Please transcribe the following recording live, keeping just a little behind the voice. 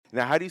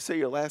Now, how do you say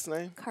your last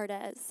name?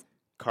 Kardasz.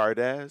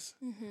 Kardasz?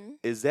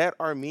 Is that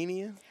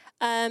Armenian?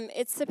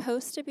 It's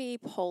supposed to be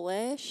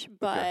Polish,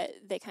 but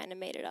they kind of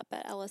made it up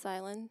at Ellis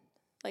Island,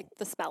 like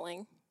the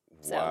spelling.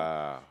 So,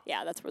 Wow.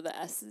 yeah, that's where the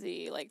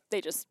SZ, like, they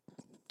just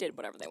did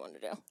whatever they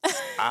wanted to do.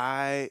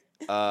 I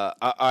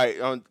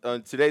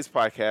on today's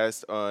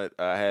podcast,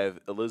 I have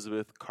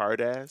Elizabeth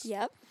Kardasz,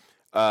 Yep.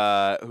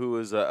 who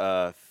is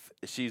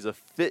she's a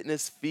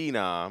fitness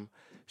phenom.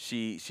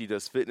 She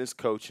does fitness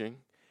coaching.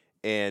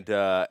 And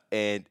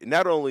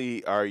not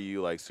only are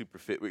you like super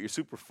fit, but you're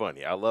super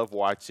funny. I love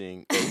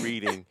watching or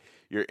reading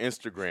your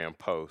Instagram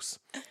posts.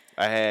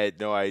 I had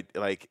no idea.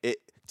 Like it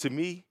to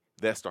me,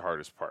 that's the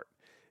hardest part.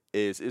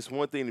 It's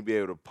one thing to be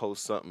able to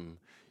post something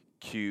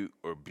cute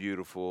or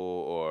beautiful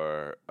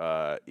or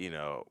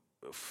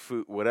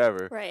food,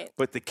 whatever. Right.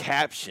 But the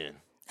caption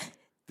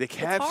is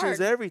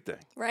hard. everything.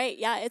 Right.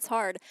 Yeah, it's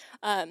hard.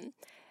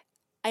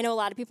 I know a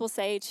lot of people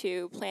say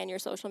to plan your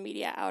social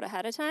media out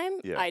ahead of time.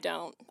 Yeah. I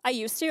don't. I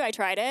used to. I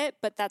tried it,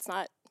 but that's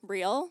not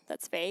real.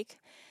 That's fake.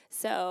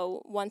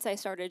 So once I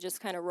started just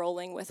kind of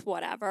rolling with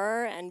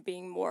whatever and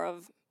being more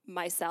of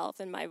myself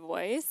and my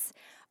voice,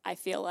 I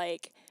feel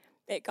like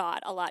it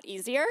got a lot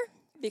easier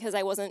because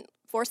I wasn't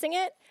forcing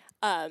it.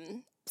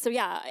 So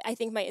yeah, I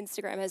think my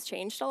Instagram has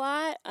changed a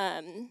lot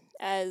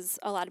as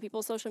a lot of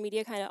people's social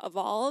media kind of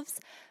evolves,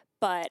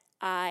 but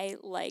I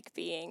like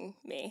being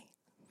me.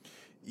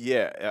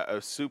 Yeah,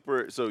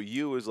 so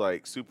you is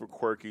like super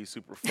quirky,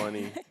 super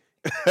funny.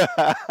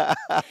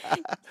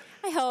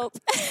 I hope.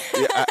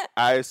 Yeah,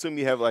 I assume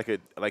you have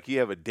you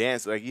have a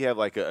dance, like you have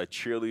like a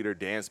cheerleader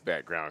dance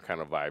background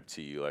kind of vibe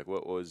to you. Like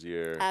what was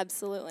your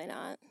Absolutely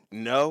not.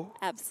 No?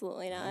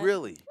 Absolutely not.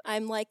 Really?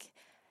 I'm like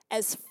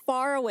as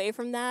far away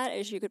from that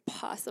as you could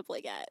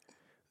possibly get.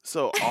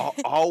 So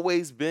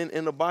always been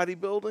in a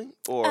bodybuilding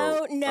or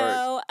Oh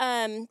no,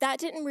 that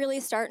didn't really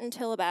start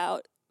until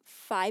about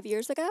 5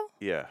 years ago.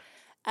 Yeah.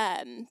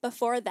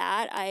 Before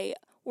that, I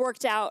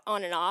worked out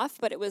on and off,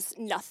 but it was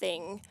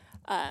nothing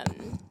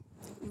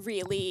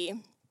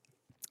really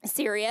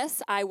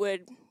serious. I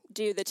would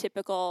do the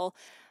typical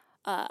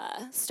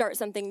start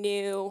something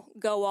new,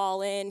 go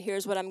all in,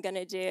 here's what I'm going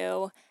to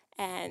do,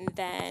 and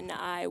then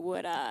I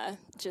would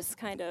just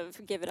kind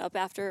of give it up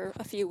after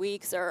a few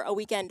weeks or a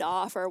weekend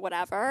off or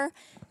whatever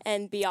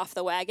and be off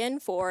the wagon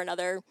for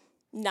another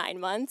 9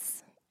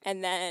 months,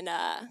 and then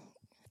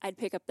I'd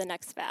pick up the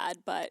next fad,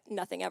 but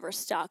nothing ever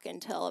stuck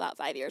until about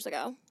 5 years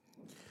ago.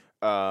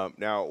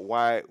 Now,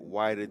 why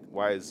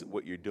is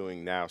what you're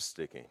doing now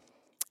sticking?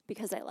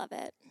 Because I love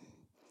it.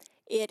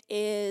 It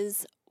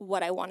is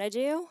what I want to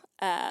do.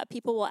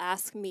 People will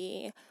ask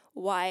me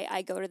why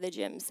I go to the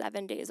gym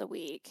 7 days a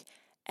week,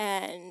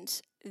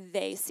 and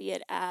they see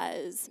it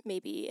as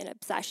maybe an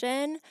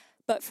obsession.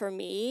 But for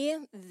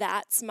me,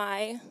 that's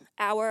my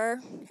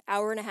hour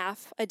and a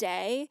half a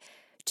day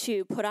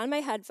to put on my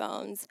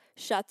headphones,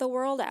 shut the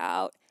world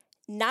out,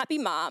 not be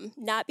mom,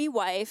 not be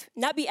wife,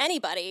 not be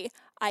anybody.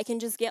 I can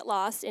just get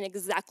lost in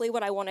exactly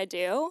what I want to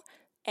do.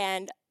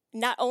 And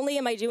not only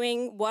am I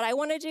doing what I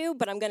want to do,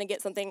 but I'm going to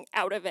get something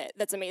out of it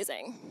that's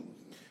amazing.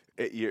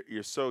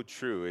 You're so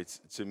true.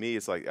 To me,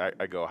 it's like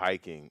I go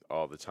hiking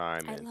all the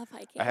time. I And love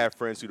hiking. I have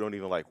friends who don't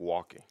even like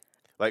walking.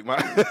 Like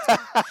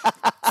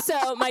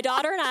So my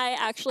daughter and I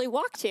actually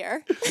walked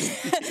here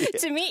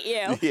to meet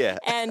you. Yeah.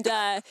 And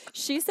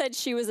she said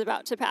she was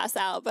about to pass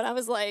out, but I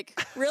was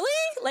like, really?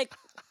 Like,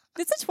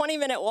 it's a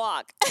 20-minute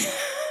walk.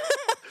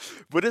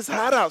 But it's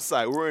hot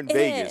outside. We're in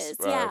Vegas is,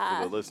 for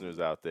the listeners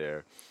out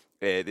there.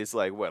 And it's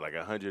like, what, like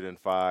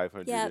 105,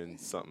 100 Yep. and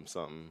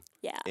something.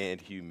 Yeah. And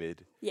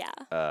humid. Yeah.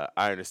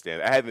 I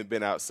understand. I haven't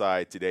been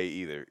outside today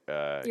either,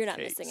 You're not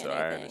Kate, missing so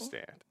anything. I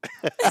understand.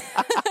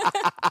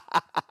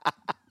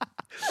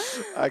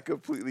 I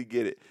completely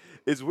get it.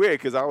 It's weird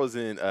because I was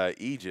in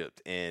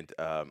Egypt and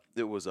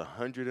it was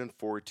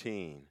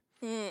 114.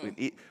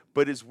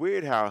 But it's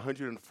weird how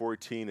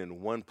 114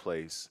 in one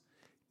place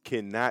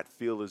cannot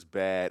feel as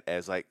bad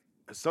as like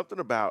something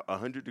about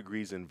 100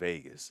 degrees in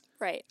Vegas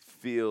Right.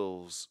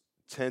 feels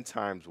 10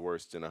 times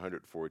worse than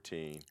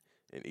 114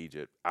 in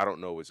Egypt. I don't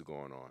know what's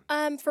going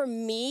on. For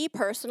me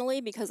personally,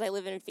 because I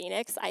live in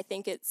Phoenix, I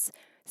think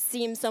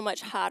seems so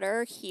much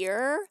hotter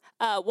here.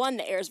 One,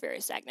 the air is very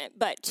stagnant,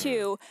 but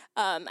two,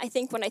 I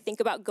think when I think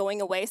about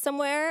going away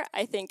somewhere,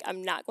 I think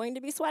I'm not going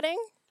to be sweating.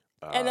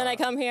 And then I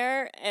come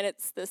here and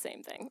it's the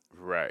same thing.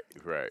 Right.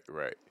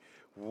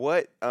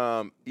 What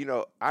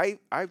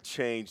I've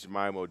changed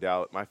my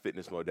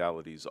fitness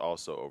modalities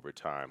also over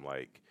time.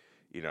 Like,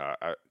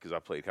 because I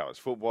played college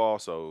football,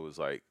 so it was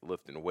like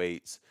lifting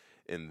weights,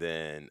 and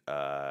then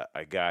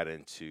I got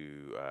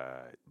into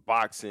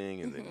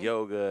boxing, and then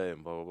yoga,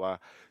 and blah blah blah.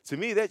 To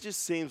me, that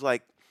just seems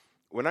like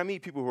when I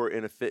meet people who are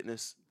into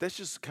fitness, that's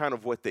just kind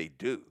of what they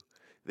do.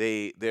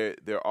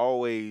 They're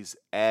always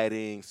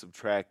adding,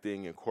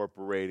 subtracting,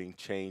 incorporating,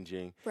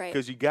 changing. Right.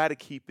 Because you got to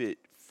keep it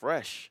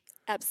fresh.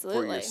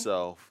 Absolutely. For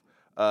yourself.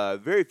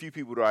 Very few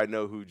people do I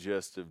know who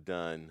just have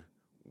done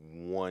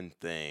one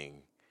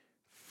thing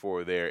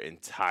for their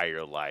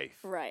entire life.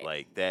 Right.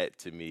 Like that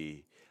to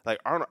me, Like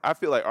Arnold, I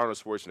feel like Arnold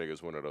Schwarzenegger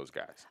is one of those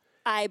guys.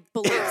 I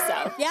believe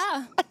so.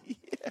 Yeah.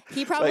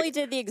 He probably Like,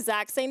 did the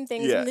exact same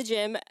things yeah. in the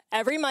gym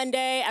every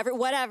Monday, every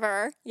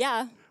whatever.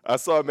 Yeah. I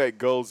saw him at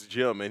Gold's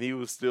Gym, and he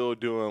was still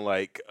doing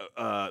like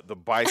the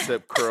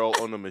bicep curl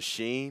on the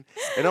machine,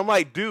 and I'm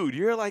like, dude,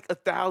 you're like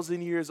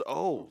 1,000 years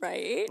old.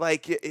 Right.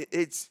 Like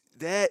it's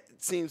that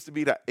seems to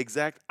be the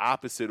exact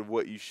opposite of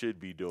what you should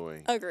be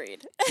doing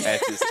Agreed.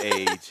 at this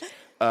age.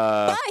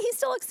 But he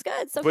still looks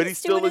good. So But he he's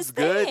still doing looks his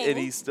good, thing. and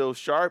he's still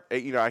sharp.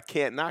 And, you know, I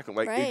can't knock him.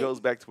 Like Right. it goes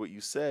back to what you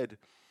said,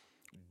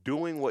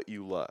 doing what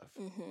you love,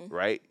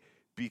 right?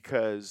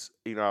 Because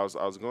you know,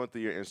 I was going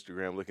through your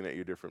Instagram, looking at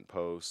your different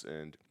posts,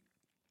 and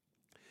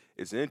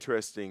it's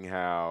interesting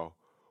how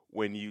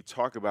when you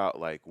talk about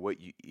like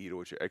what you eat or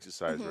what your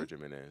exercise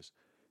regimen is,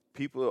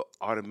 people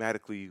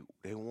automatically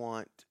they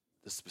want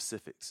the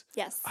specifics.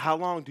 Yes. How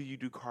long do you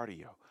do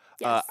cardio?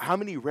 Yes. How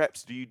many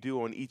reps do you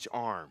do on each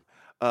arm?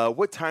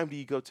 What time do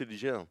you go to the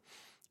gym?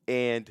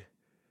 And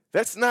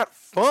that's not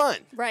fun.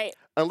 Right.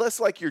 Unless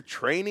like you're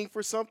training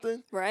for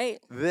something, Right.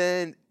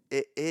 then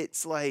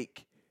it's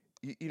like,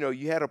 you know,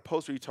 you had a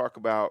post where you talk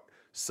about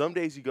some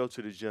days you go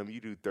to the gym,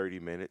 you do 30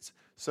 minutes.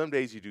 Some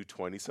days you do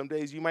 20. Some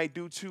days you might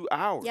do 2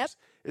 hours. Yep.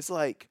 It's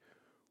like,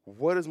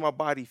 what does my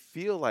body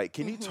feel like?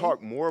 Can you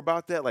talk more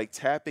about that, like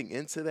tapping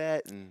into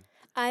that? And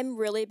I'm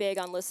really big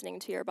on listening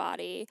to your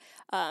body.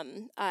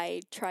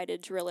 I try to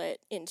drill it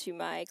into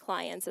my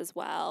clients as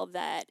well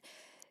that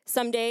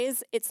some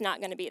days it's not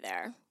going to be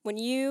there. When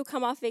you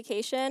come off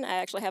vacation, I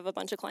actually have a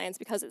bunch of clients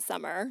because it's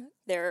summer.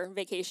 They're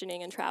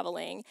vacationing and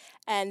traveling,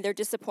 and they're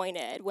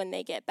disappointed when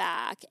they get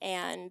back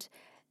and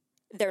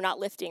they're not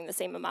lifting the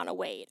same amount of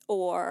weight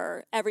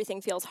or everything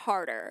feels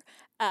harder.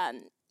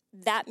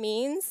 That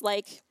means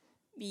like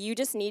you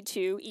just need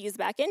to ease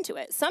back into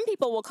it. Some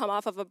people will come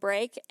off of a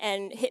break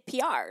and hit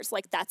PRs.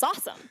 Like, that's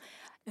awesome.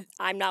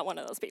 I'm not one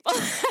of those people.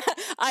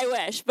 I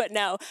wish, but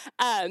no.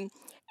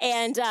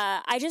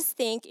 I just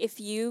think if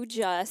you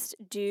just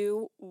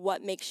do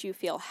what makes you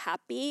feel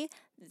happy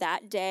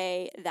that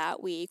day,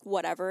 that week,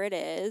 whatever it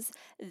is,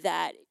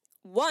 that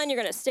one,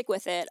 you're going to stick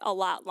with it a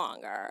lot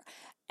longer.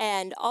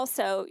 And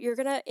also, you're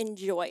going to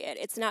enjoy it.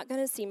 It's not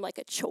going to seem like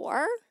a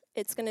chore.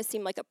 It's going to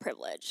seem like a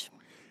privilege.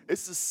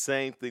 it's the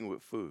same thing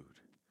with food.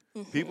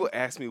 People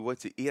ask me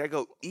what to eat. I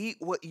go, eat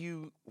what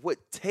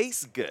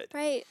tastes good.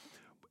 Right.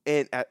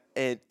 And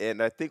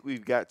I think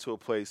we've got to a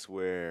place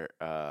where,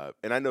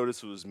 and I know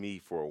this was me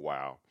for a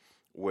while,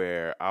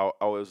 where I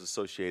always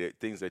associated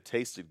things that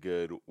tasted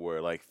good were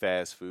like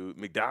fast food,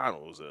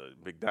 McDonald's,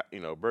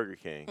 Burger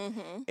King,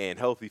 and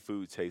healthy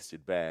food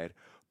tasted bad.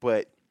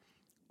 But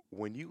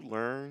when you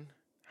learn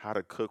how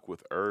to cook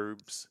with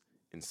herbs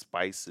and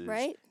spices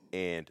Right.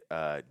 and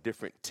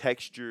different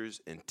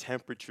textures and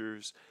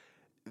temperatures,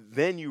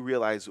 then you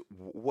realize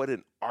what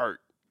an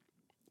art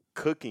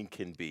cooking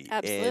can be.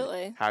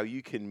 Absolutely. And how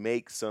you can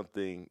make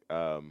something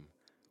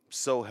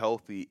so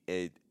healthy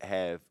and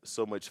have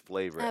so much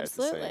flavor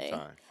Absolutely. at the same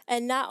time.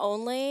 And not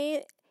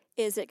only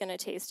is it going to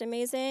taste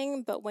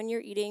amazing, but when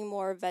you're eating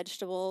more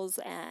vegetables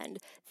and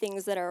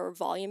things that are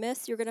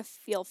voluminous, you're going to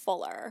feel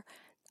fuller.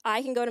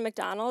 I can go to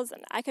McDonald's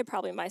and I could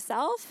probably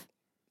myself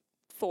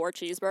 4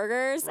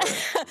 cheeseburgers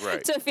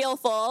Right. to feel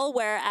full.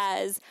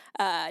 Whereas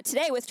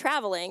today with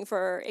traveling,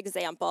 for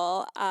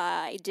example,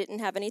 I didn't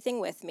have anything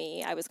with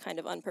me. I was kind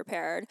of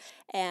unprepared.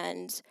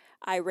 And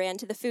I ran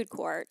to the food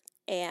court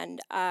and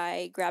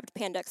I grabbed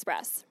Panda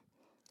Express.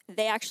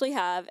 They actually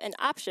have an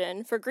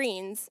option for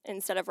greens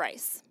instead of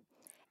rice.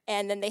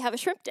 And then they have a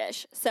shrimp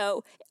dish.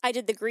 So I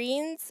did the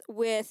greens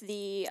with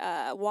the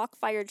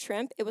wok-fired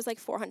shrimp. It was like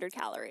 400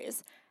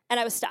 calories. And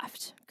I was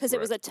stuffed because it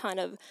was a ton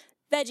of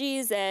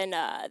veggies and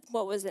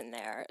what was in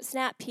there?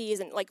 Snap peas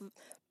and like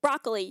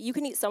broccoli. You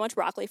can eat so much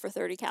broccoli for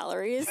 30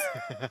 calories.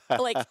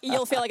 Like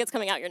you'll feel like it's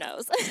coming out your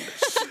nose.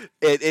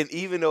 and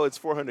even though it's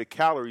 400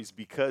 calories,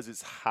 because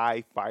it's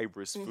high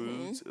fibrous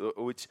foods,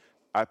 which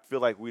I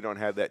feel like we don't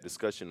have that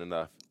discussion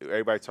enough.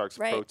 Everybody talks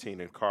protein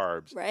and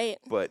carbs, Right.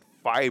 but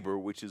fiber,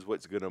 which is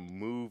what's going to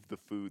move the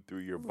food through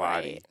your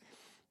body,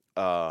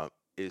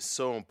 is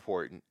so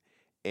important.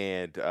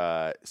 And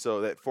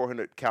so that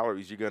 400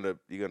 calories, you're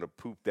gonna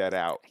poop that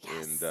out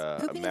in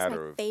a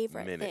matter of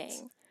minutes.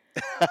 Thing.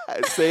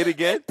 Say it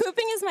again.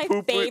 Pooping is my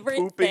favorite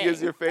Pooping thing. is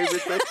your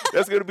favorite thing.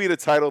 That's gonna be the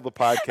title of the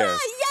podcast.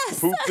 Yes.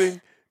 Pooping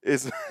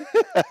is.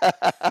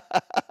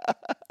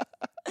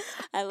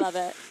 I love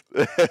it.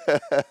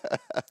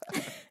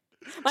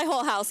 My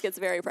whole house gets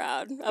very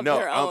proud of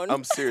their own.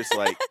 I'm serious.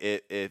 Like,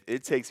 if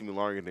it takes me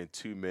longer than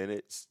 2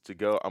 minutes to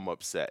go, I'm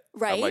upset.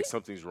 Right? I'm like,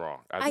 something's wrong.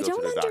 I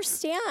don't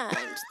understand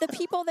the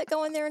people that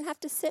go in there and have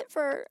to sit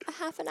for a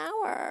half an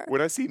hour. When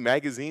I see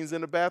magazines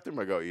in the bathroom,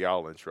 I go,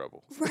 y'all in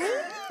trouble.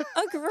 Right?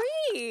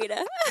 Agreed.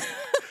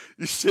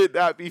 You should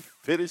not be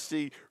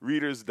finishing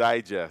Reader's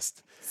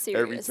Digest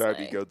Seriously. every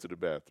time you go to the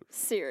bathroom.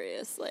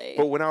 Seriously.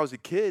 But when I was a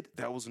kid,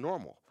 that was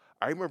normal.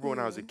 I remember when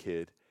I was a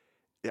kid,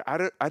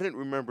 I didn't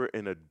remember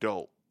an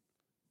adult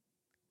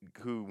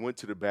who went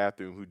to the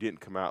bathroom who didn't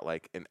come out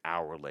like an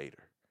hour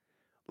later.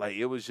 Like,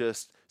 it was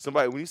just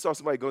somebody, when you saw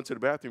somebody going to the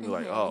bathroom, you're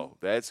like, Mm-hmm. oh,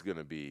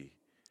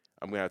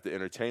 I'm going to have to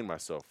entertain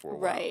myself for a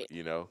while, Right.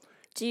 you know?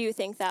 Do you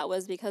think that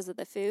was because of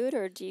the food,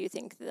 or do you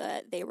think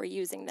that they were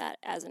using that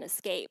as an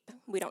escape?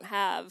 We don't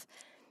have,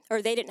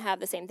 or they didn't have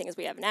the same things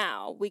we have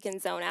now. We can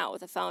zone out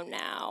with a phone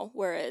now,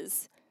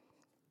 whereas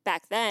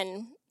back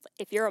then,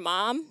 if you're a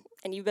mom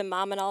and you've been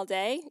momming all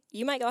day,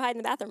 you might go hide in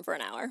the bathroom for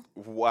an hour.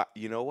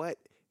 You know what?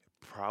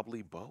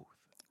 Probably both.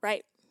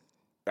 Right.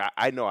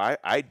 I know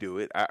I do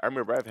it. I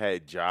remember I've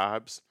had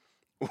jobs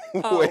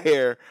Oh.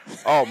 where,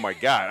 oh my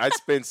God, I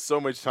spend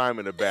so much time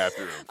in the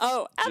bathroom.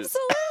 Oh, Just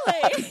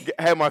absolutely.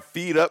 have my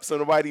feet up so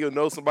nobody will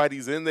know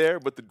somebody's in there,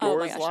 but the Oh door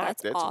my is gosh,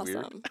 locked. that's That's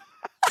weird. awesome.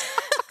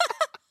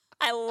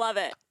 I love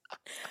it.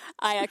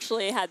 I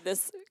actually had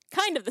this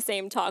kind of the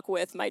same talk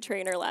with my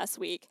trainer last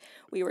week.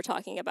 We were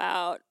talking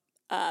about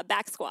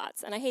back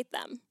squats, and I hate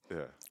them.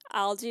 Yeah.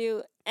 I'll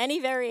do any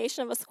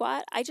variation of a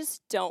squat. I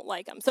just don't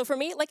like them. So for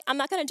me, like, I'm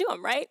not going to do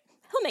them, right?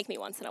 He'll make me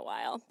once in a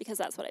while because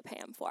that's what I pay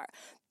him for.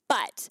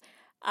 But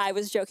I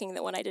was joking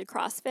that when I did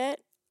CrossFit,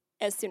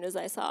 as soon as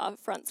I saw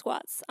front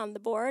squats on the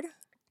board,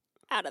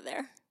 out of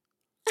there.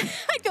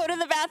 I'd go to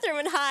the bathroom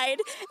and hide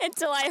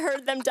until I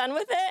heard them done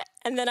with it,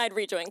 and then I'd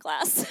rejoin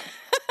class.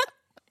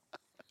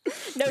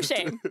 No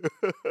shame.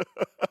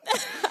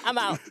 I'm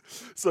out.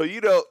 So,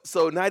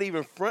 so not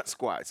even front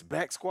squats,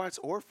 back squats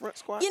or front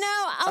squats?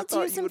 I'll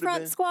do some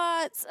front been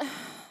squats,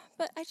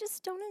 but I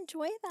just don't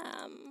enjoy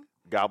them.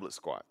 Goblet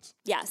squats.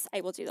 Yes,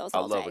 I will do those I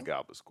all day. love a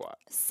goblet squat.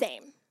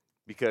 Same.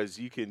 Because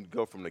you can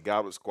go from the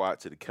goblet squat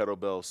to the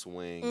kettlebell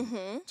swing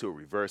Mm-hmm. to a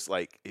reverse.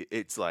 Like,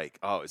 it's like,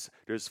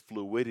 there's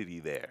fluidity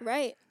there.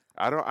 Right.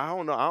 I don't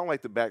know. I don't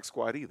like the back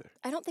squat either.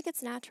 I don't think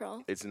it's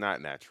natural. It's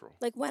not natural.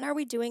 Like, when are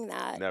we doing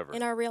that Never.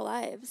 in our real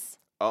lives?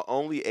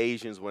 Only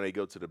Asians, when they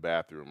go to the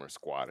bathroom, are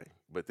squatting,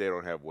 but they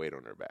don't have weight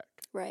on their back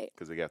Right.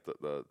 because they got the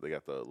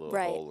little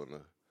Right. hole in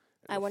the.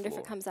 I wonder if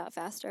floor. it comes out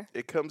faster.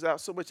 It comes out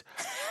so much.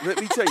 Let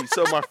me tell you.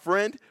 So my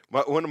friend,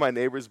 one of my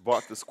neighbors,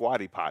 bought the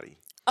squatty potty,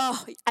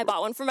 Oh, I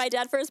bought one for my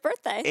dad for his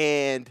birthday.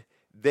 and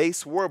they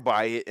swore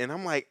by it. And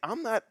I'm like, I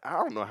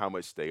don't know how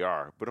much they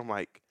are, but I'm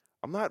like,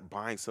 I'm not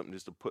buying something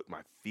just to put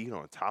my feet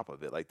on top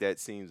of it. Like, that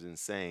seems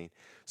insane.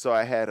 So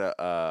I had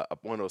a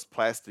one of those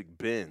plastic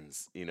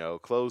bins,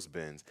 clothes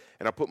bins,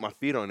 and I put my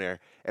feet on there,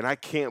 and I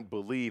can't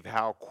believe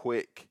how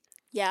quick.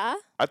 Yeah?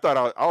 I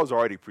thought I was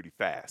already pretty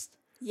fast.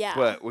 Yeah.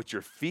 But with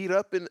your feet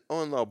up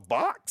on the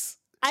box,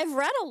 I've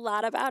read a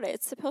lot about it.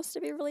 It's supposed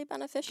to be really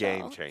beneficial.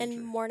 Game changer.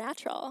 And more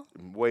natural.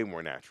 way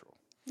more natural.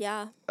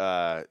 Yeah.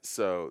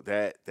 So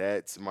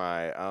that's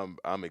my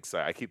I'm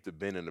excited. I keep the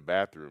bin in the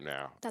bathroom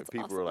now. That's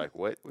and people are like,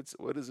 what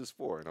is this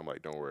for? And I'm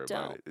like, don't worry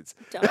about it.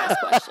 Don't ask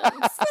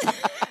questions.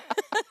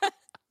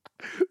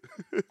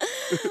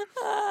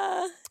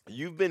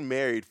 You've been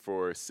married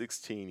for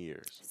 16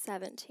 years.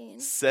 17.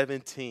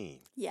 17.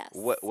 Yes.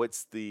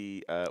 What's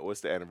the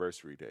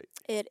anniversary date?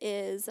 It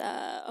is,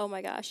 oh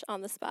my gosh,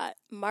 on the spot,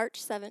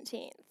 March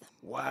 17th.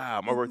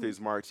 Wow, my birthday is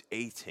March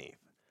 18th.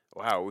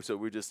 Wow, so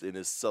we're just in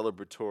this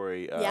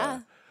celebratory.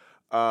 Yeah.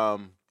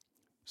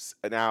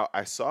 Now,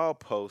 I saw a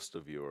post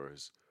of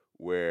yours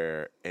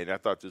and I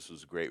thought this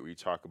was great, where you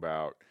talk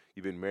about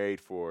you've been married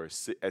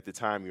at the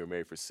time you were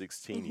married for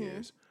 16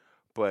 years,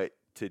 but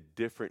to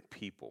different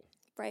people.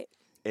 Right.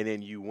 And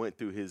then you went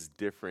through his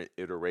different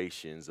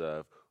iterations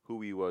of who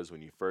he was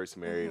when you first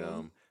married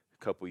him, a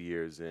couple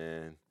years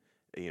in.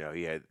 He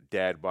had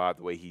dad bod,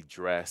 the way he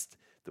dressed,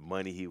 the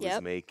money he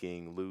was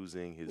making,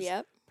 losing, his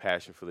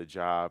passion for the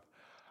job.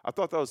 I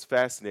thought that was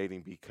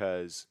fascinating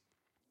because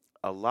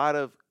a lot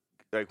of,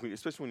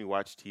 especially when you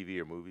watch TV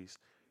or movies,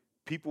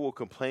 people will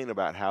complain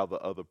about how the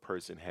other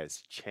person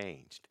has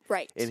changed.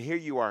 Right. And here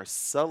you are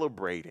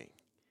celebrating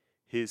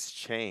his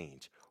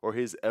change or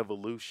his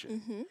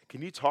evolution.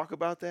 Can you talk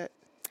about that?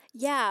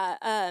 Yeah.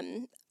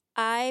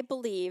 I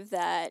believe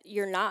that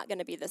you're not going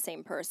to be the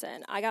same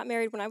person. I got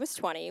married when I was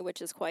 20,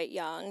 which is quite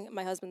young.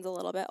 My husband's a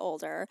little bit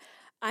older.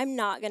 I'm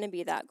not going to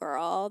be that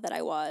girl that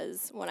I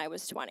was when I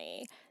was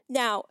 20.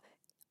 Now,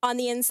 on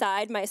the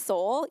inside, my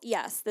soul,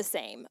 yes, the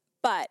same.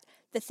 But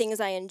the things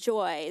I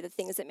enjoy, the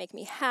things that make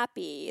me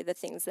happy, the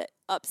things that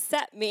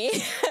upset me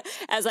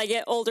as I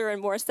get older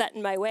and more set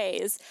in my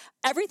ways,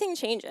 everything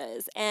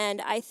changes.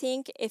 And I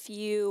think if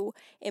you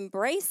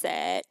embrace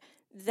it,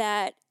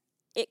 that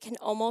it can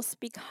almost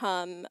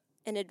become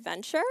an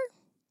adventure.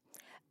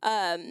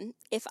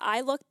 If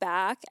I look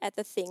back at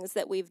the things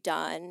that we've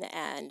done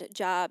and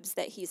jobs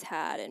that he's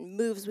had and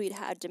moves we'd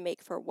had to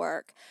make for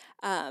work,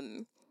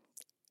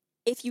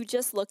 if you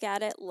just look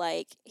at it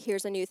like,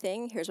 here's a new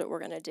thing, here's what we're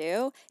going to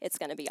do, it's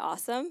going to be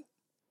awesome.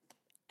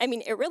 I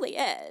mean, it really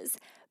is.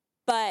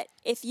 But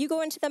if you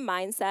go into a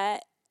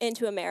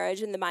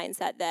marriage in the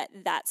mindset that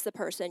that's the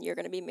person you're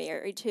going to be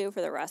married to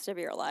for the rest of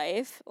your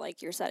life,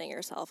 like, you're setting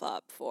yourself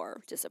up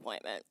for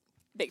disappointment,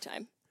 big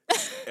time.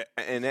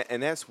 And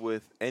that's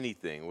with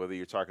anything, whether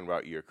you're talking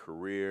about your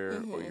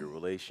career or your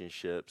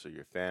relationships or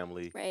your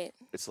family. Right.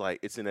 It's like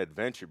it's an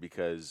adventure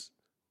because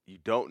you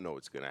don't know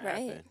what's going to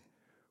happen,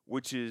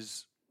 which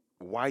is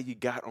why you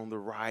got on the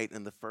ride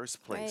in the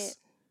first place.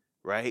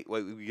 right?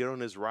 Like we get on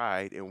this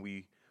ride and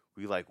we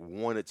like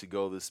wanted to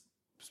go this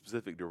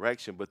specific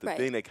direction, but the Right.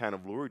 thing that kind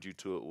of lured you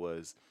to it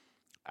was,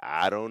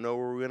 I don't know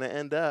where we're gonna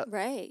end up,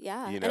 Right.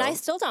 Yeah. you And I know?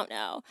 still don't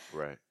know.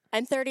 Right.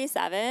 I'm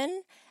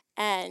 37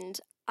 and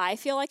I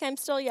feel like I'm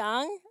still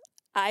young.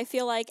 I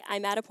feel like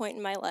I'm at a point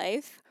in my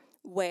life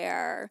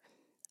where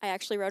I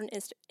actually wrote an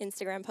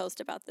Instagram post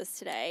about this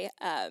today.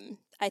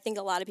 I think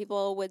a lot of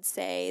people would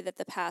say that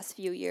the past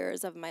few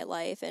years of my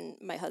life and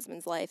my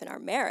husband's life and our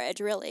marriage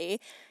really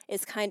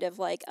is kind of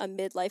like a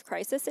midlife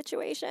crisis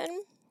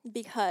situation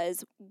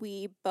because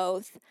we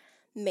both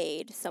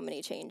made so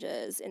many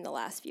changes in the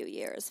last few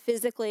years,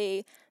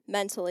 physically,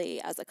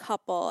 mentally, as a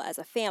couple, as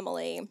a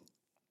family.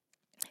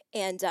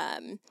 And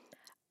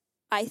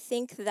I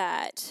think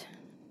that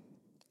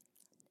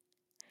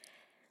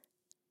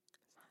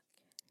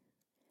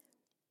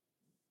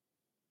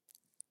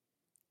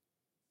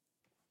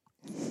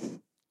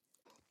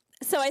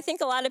so I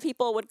think a lot of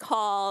people would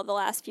call the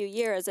last few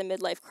years a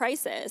midlife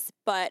crisis,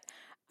 but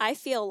I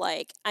feel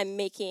like I'm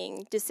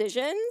making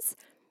decisions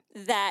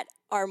that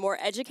are more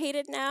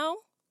educated now.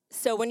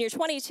 So when you're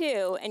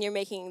 22 and you're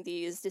making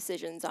these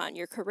decisions on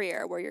your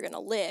career, where you're going to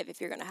live, if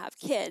you're going to have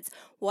kids,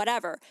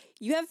 whatever,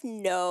 you have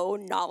no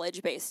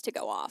knowledge base to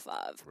go off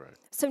of. Right.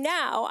 So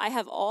now I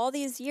have all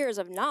these years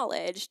of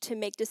knowledge to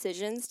make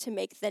decisions to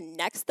make the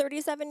next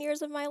 37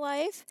 years of my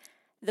life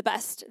the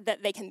best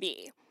that they can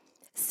be.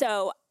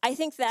 So I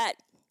think that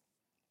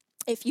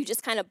if you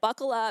just kind of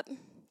buckle up,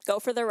 go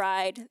for the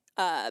ride,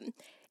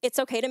 it's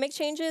okay to make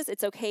changes.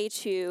 It's okay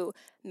to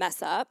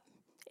mess up.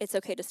 It's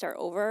okay to start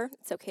over.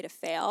 It's okay to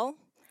fail.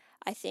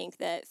 I think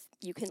that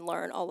you can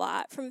learn a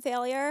lot from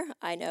failure.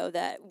 I know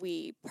that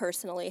we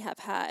personally have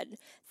had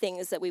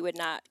things that we would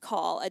not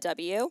call a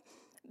W.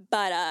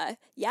 But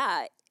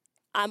yeah,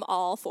 I'm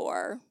all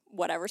for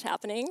whatever's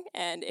happening.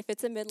 And if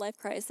it's a midlife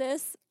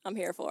crisis, I'm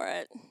here for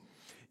it.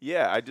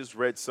 Yeah, I just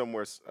read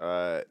somewhere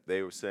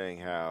they were saying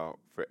how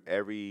for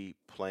every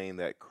plane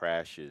that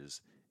crashes,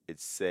 it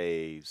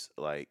saves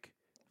like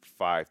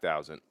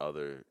 5,000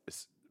 other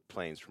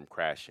planes from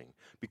crashing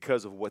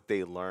because of what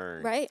they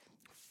learned Right.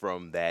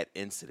 from that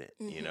incident,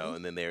 you know, Mm-hmm.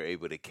 and then they're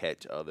able to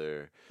catch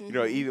other, you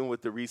know, Mm-hmm. even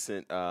with the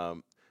recent,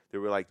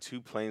 there were like two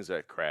planes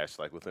that crashed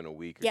like within a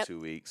week or Yep. 2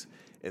 weeks,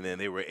 and then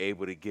they were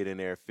able to get in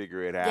there,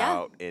 figure it Yeah.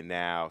 out, and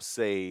now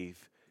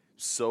save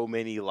so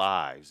many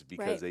lives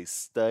because Right. they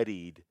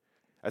studied.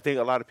 I think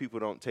a lot of people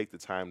don't take the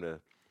time to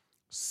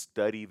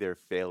study their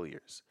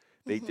failures.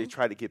 They Mm-hmm.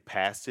 try to get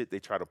past it. They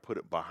try to put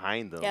it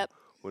behind them Yep.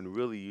 when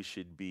really you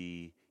should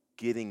be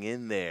getting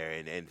in there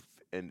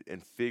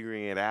and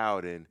figuring it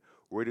out and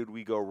where did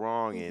we go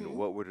wrong and Mm-hmm.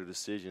 what were the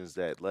decisions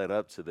that led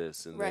up to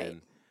this, and Right.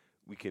 then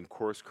we can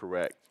course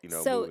correct, you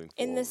know, So, moving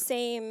in the forward.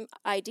 same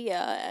idea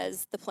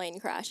as the plane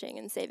crashing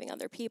and saving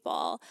other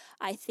people,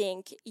 I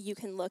think you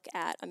can look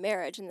at a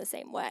marriage in the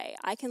same way.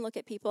 I can look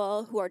at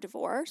people who are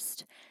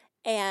divorced,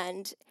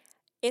 and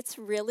it's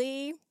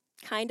really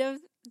kind of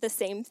the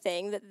same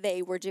thing that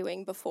they were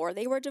doing before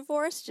they were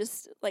divorced,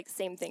 just like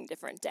same thing,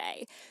 different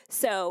day.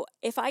 So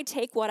if I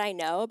take what I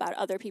know about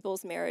other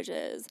people's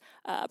marriages,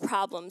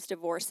 problems,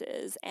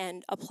 divorces,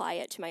 and apply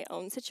it to my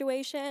own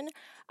situation,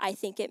 I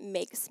think it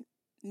makes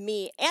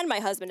me and my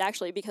husband,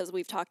 actually, because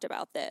we've talked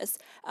about this,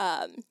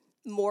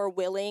 more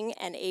willing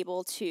and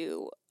able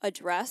to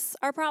address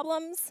our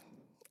problems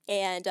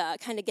and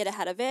kind of get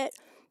ahead of it,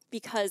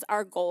 because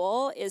our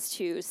goal is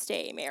to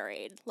stay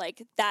married.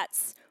 Like,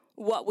 that's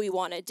what we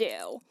want to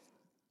do.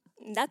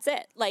 That's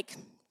it. Like,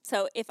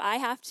 so if I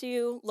have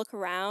to look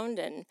around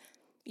and,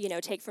 you know,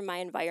 take from my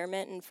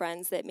environment and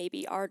friends that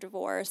maybe are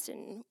divorced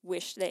and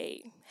wish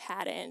they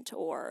hadn't,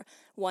 or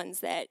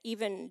ones that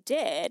even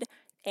did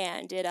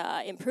and did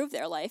improve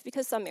their life,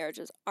 because some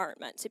marriages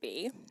aren't meant to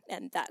be,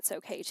 and that's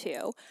okay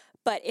too.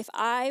 But if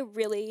I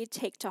really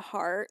take to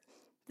heart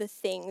the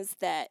things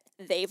that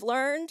they've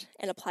learned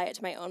and apply it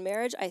to my own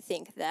marriage, I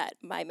think that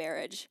my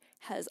marriage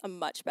has a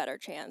much better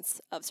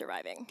chance of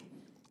surviving.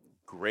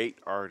 Great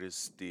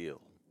artists steal.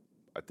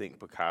 I think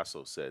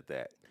Picasso said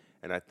that,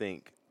 and I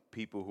think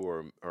people who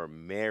are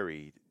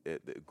married, the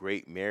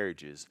great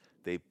marriages,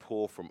 they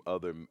pull from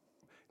other,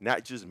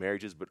 not just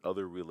marriages, but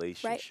other Right.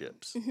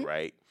 relationships, Mm-hmm.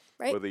 right?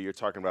 Right. Whether you're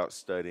talking about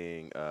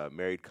studying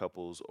married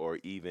couples or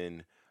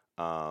even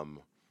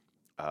um,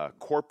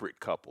 corporate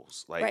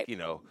couples, like Right. you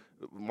know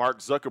Mark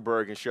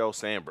Zuckerberg and Sheryl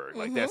Sandberg,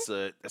 like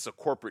Mm-hmm. that's a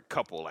corporate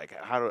couple. Like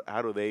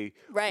how do they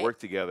Right. work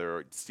together?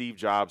 Or Steve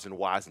Jobs and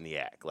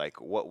Wozniak, like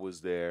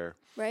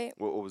Right.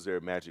 what was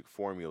their magic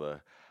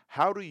formula?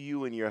 How do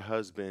you and your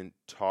husband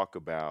talk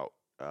about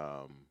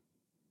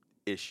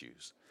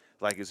issues?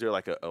 Like, is there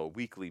like a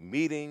weekly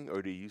meeting,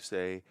 or do you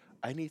say,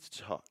 "I need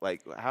to talk"?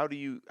 Like, how do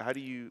you?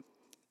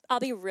 I'll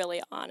be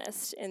really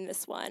honest in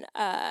this one.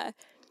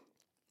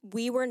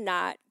 We were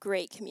not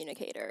great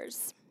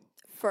communicators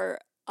for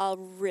a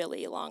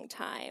really long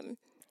time.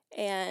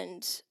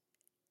 And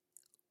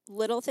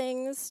little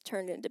things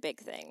turned into big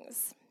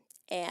things.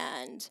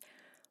 And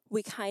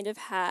we kind of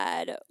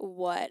had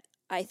what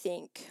I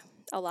think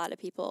a lot of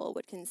people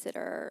would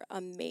consider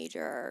a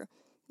major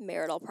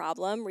marital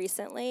problem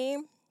recently.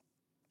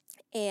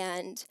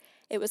 And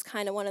it was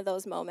kind of one of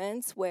those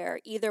moments where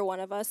either one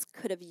of us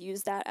could have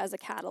used that as a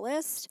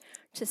catalyst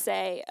to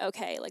say,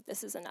 okay, like,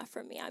 this is enough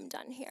for me. I'm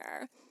done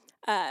here.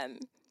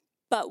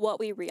 But what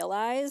we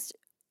realized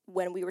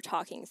when we were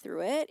talking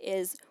through it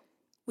is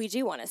we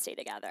do want to stay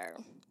together.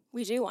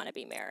 We do want to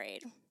be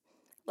married.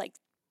 Like,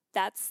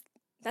 that's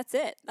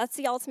it. That's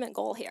the ultimate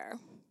goal here.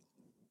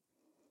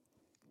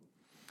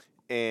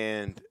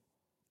 And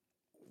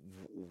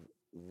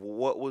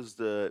what was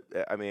the?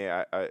 I mean,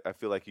 I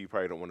feel like you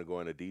probably don't want to go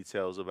into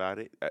details about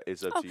it.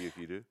 It's up to you if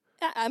you do.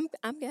 Yeah,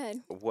 I'm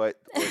good.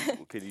 What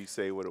can you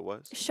say what it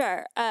was?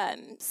 Sure.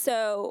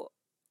 So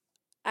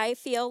I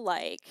feel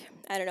like,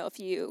 I don't know if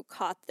you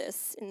caught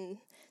this in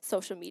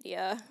social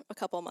media a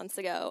couple months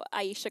ago,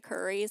 Aisha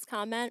Curry's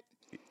comment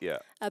Yeah.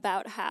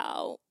 about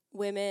how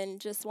women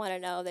just want to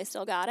know they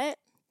still got it.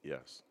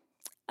 Yes.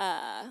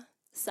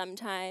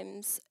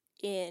 Sometimes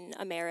in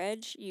a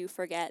marriage, you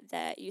forget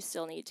that you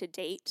still need to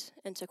date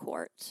and to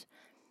court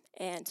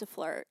and to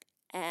flirt.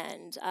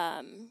 And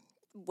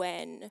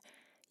when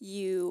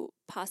you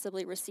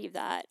possibly receive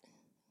that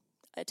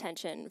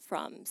attention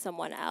from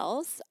someone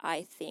else,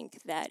 I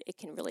think that it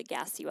can really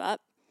gas you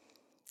up.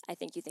 I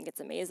think you think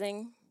it's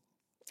amazing.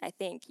 I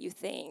think you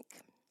think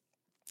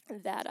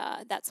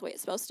that that's the way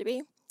it's supposed to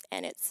be,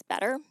 and it's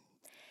better,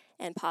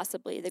 and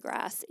possibly the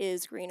grass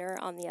is greener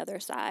on the other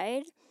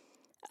side,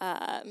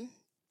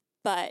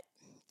 but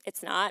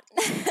it's not.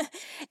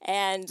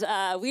 And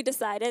we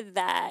decided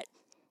that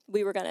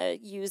we were going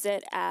to use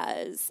it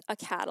as a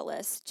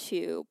catalyst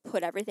to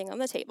put everything on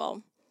the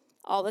table,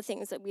 all the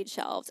things that we'd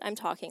shelved. I'm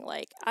talking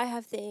like, I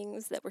have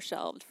things that were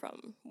shelved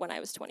from when I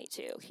was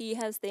 22. He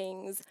has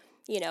things,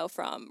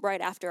 from right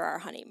after our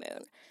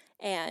honeymoon.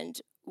 And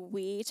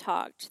we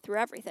talked through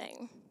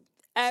everything,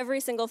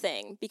 every single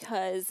thing,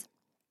 because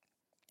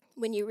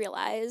when you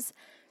realize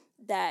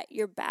that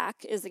your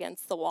back is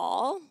against the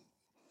wall,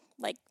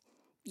 like,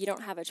 you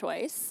don't have a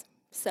choice.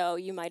 So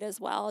you might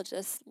as well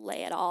just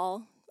lay it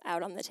all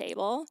out on the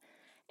table.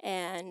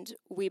 And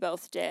we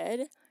both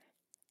did.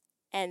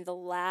 And the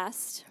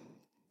last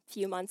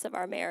few months of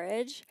our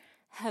marriage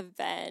have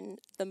been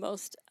the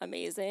most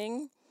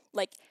amazing.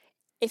 Like,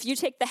 if you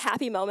take the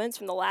happy moments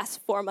from the last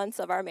 4 months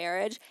of our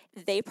marriage,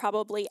 they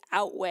probably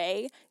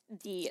outweigh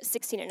the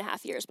 16 and a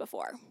half years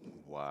before.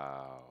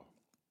 Wow.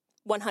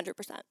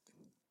 100%.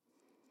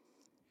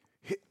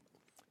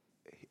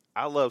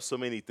 I love so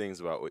many things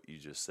about what you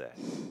just said.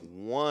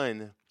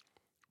 One,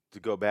 to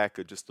go back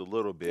just a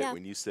little bit,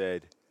 when you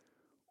said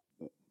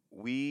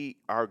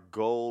our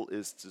goal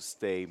is to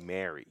stay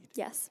married.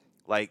 Yes.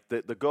 Like,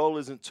 the goal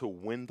isn't to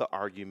win the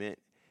argument.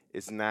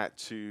 It's not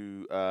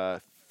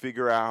to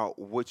figure out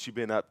what you've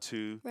been up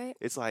to. Right.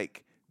 It's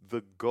like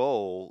the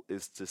goal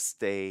is to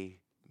stay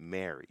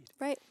married.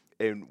 Right.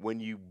 And when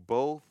you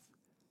both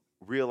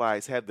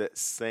have that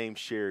same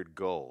shared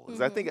goal.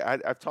 Because I think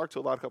I've talked to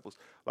a lot of couples.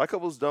 A lot of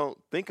couples don't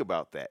think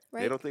about that.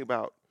 Right. They don't think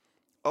about,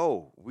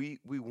 oh, we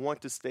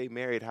want to stay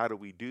married. How do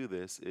we do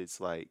this?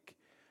 It's like,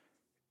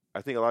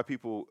 I think a lot of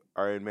people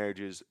are in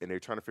marriages and they're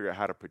trying to figure out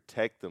how to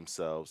protect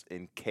themselves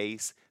in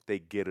case they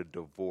get a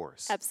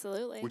divorce.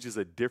 Absolutely. Which is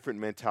a different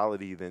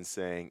mentality than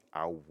saying,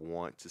 I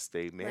want to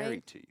stay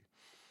married to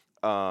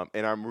you.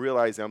 And I'm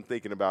realizing, I'm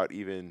thinking about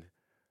even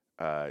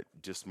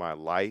just my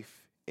life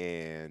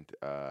and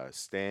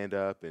stand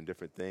up and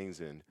different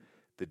things. And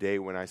the day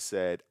when I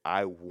said,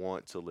 I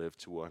want to live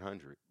to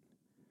 100.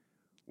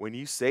 When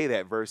you say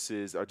that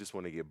versus I just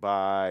want to get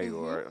by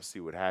or I'll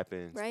see what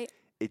happens. Right.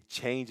 It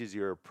changes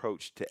your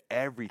approach to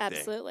everything.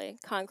 Absolutely.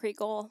 Concrete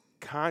goal.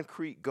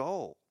 Concrete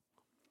goal.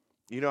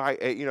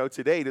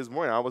 Today, this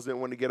morning, I wasn't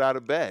want to get out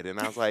of bed. And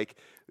I was like,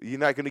 you're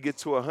not going to get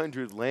to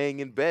 100 laying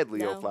in bed,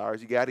 Leo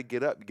Flowers. You got to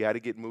get up. You got to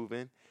get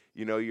moving.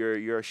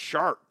 You're a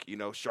shark.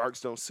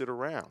 Sharks don't sit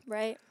around.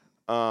 Right.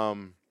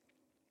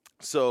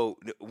 So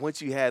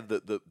once you have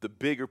the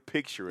bigger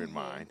picture in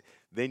mind,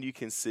 then you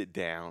can sit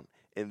down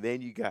and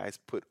then you guys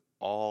put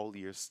all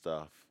your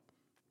stuff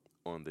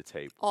on the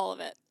table. All of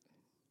it.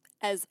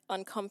 As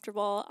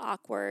uncomfortable,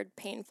 awkward,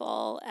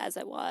 painful as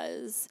it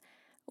was,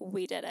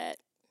 we did it.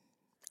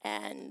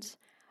 And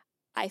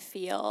I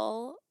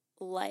feel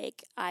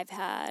like I've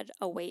had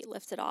a weight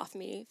lifted off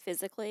me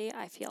physically.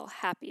 I feel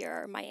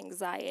happier. My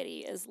anxiety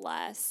is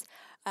less.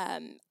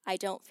 I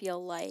don't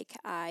feel like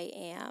I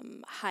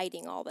am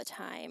hiding all the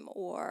time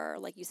or,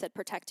 like you said,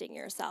 protecting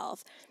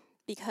yourself.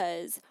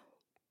 Because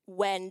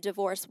when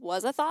divorce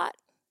was a thought,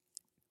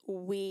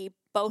 we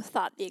both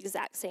thought the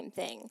exact same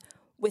thing.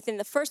 Within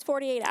the first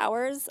 48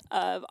 hours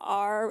of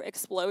our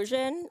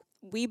explosion,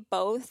 we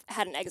both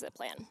had an exit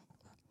plan.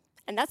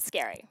 And that's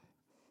scary.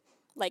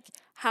 Like,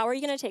 how are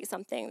you going to take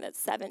something that's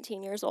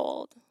 17 years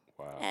old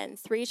and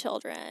 3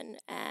 children,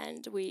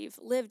 and we've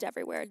lived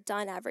everywhere,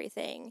 done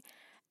everything,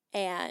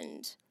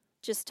 and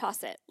just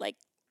toss it? Like,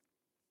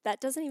 that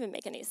doesn't even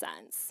make any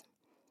sense.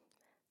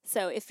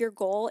 So if your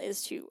goal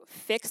is to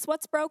fix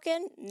what's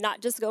broken,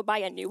 not just go buy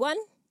a new one,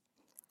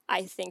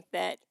 I think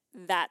that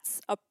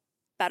that's a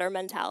better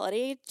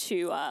mentality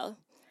to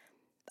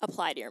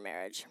apply to your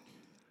marriage.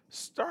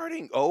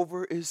 starting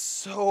over is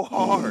so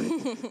hard.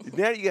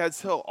 Now you got to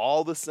tell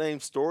all the same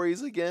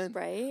stories again.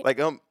 Right? Like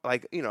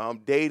I'm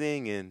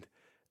dating, and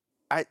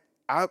I,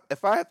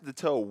 if I have to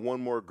tell one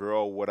more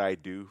girl what I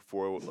do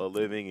for a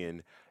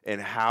living,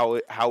 and how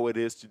it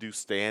is to do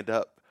stand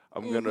up,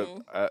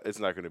 Mm-hmm. it's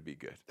not gonna be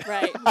good.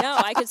 Right. No,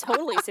 I could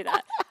totally see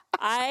that.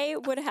 I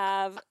would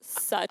have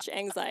such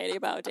anxiety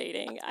about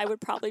dating. I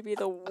would probably be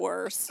the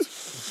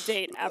worst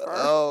date ever.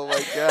 Oh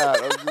my God,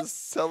 I'm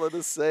just telling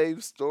the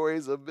same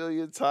stories a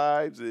million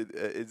times.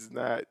 It's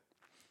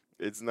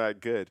not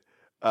good.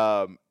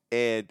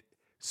 And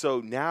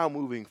so now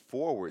moving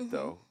forward Mm-hmm.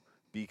 though,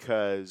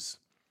 because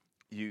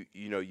you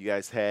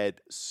guys had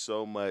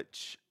so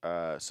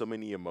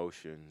many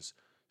emotions,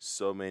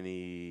 so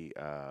many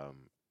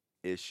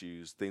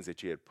issues, things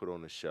that you had put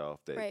on the shelf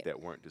Right.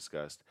 that weren't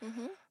discussed.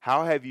 Mm-hmm.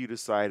 How have you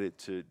decided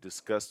to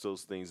discuss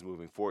those things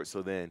moving forward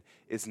so then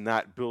it's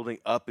not building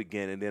up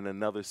again and then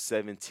another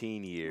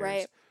 17 Right.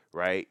 years,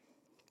 right?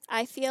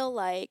 I feel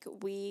like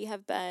we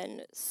have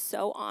been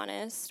so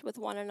honest with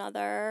one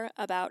another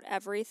about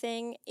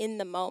everything in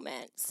the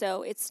moment.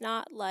 So it's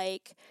not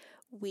like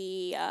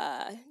we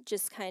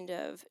just kind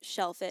of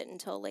shelf it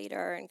until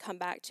later and come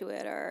back to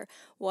it or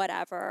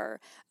whatever.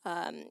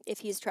 If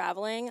he's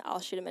traveling,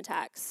 I'll shoot him a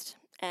text.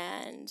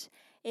 And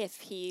if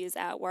he's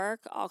at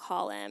work, I'll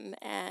call him.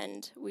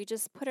 And we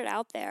just put it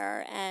out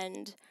there.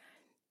 And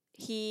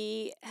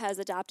he has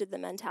adopted the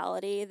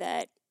mentality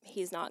that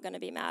he's not going to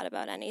be mad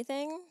about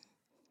anything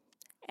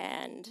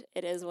and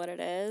it is what it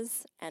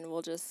is, and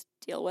we'll just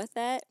deal with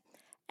it.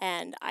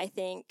 And I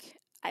think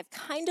I've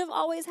kind of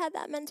always had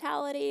that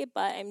mentality,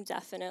 but I'm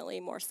definitely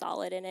more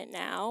solid in it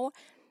now.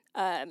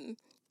 Um,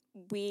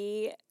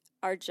 we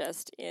are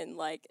just in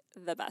like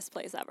the best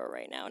place ever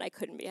right now, and I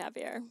couldn't be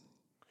happier.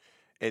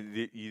 And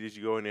did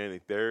you go into any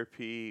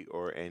therapy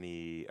or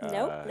any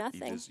Nope,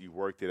 nothing. you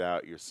worked it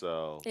out It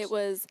yourselves?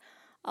 was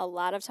a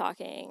lot of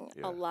talking, a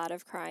Yeah. lot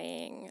of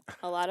crying,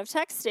 a lot of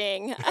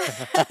texting.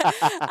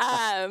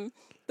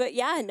 But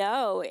yeah,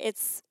 no,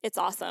 it's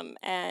awesome,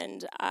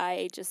 and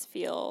I just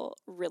feel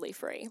really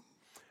free.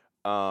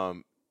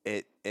 Um,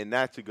 and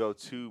not to go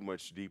too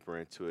much deeper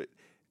into it,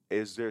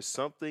 is there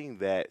something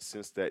that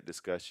since that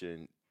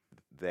discussion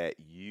that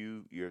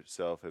you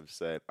yourself have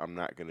said, I'm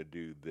not going to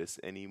do this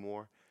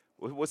anymore?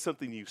 What's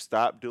something you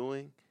stopped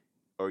doing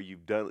or you're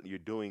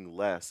doing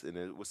less, and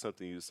it was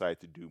something you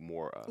decided to do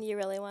more of? You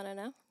really want to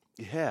know?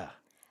 Yeah.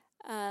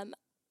 Um,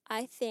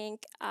 I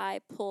think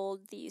I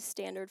pulled the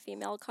standard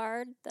female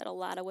card that a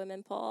lot of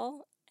women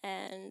pull,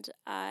 and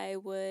I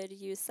would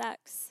use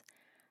sex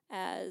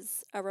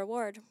as a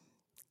reward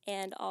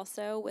and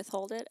also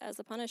withhold it as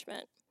a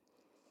punishment.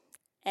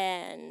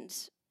 And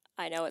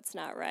I know it's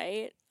not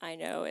right. I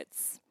know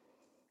it's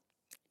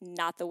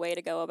not the way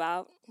to go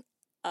about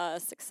a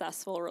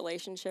successful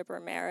relationship or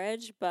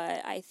marriage,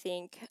 but I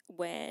think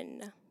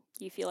when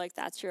you feel like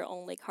that's your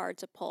only card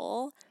to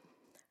pull,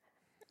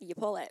 you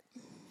pull it.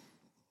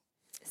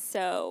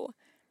 So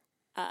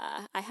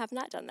I have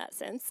not done that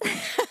since.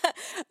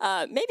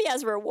 Maybe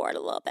as a reward a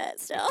little bit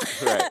still.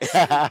 Right.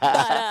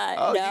 But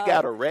Oh, you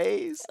got no, a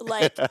raise?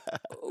 like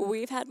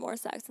we've had more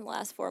sex in the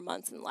last 4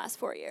 months than the last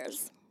 4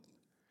 years.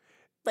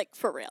 Like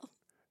for real.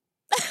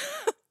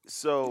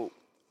 So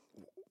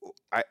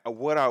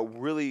what I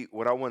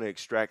want to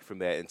extract from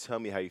that, and tell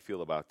me how you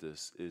feel about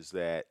this, is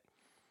that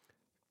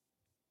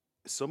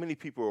so many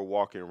people are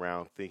walking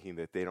around thinking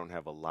that they don't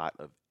have a lot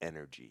of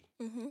energy.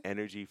 Mm-hmm.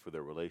 Energy for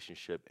their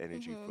relationship,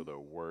 energy Mm-hmm. for their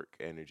work,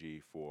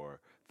 energy for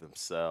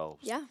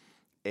themselves. Yeah.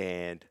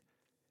 And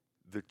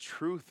the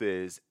truth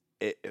is,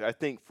 I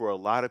think for a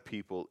lot of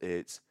people,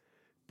 it's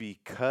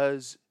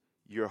because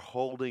you're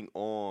holding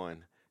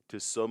on to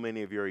so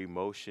many of your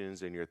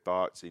emotions and your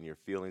thoughts and your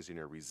feelings and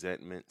your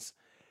resentments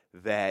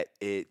that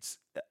it's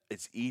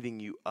eating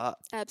you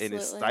up and it's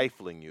Absolutely.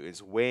 stifling you.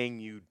 It's weighing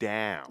you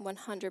down.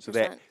 So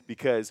that 100%.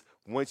 because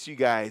once you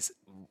guys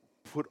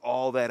put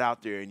all that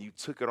out there and you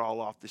took it all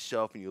off the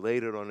shelf and you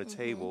laid it on the Mm-hmm.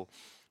 table,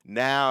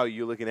 now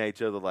you're looking at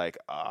each other like,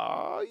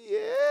 oh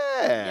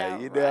yeah, Yeah,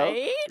 you know,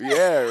 right?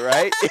 yeah,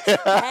 right.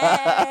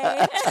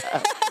 Hey.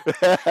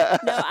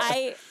 No,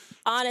 I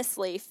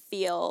honestly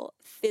feel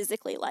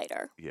physically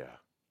lighter. Yeah.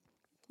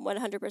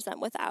 100%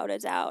 without a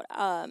doubt.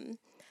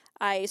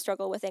 I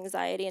struggle with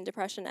anxiety and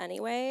depression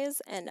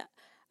anyways, and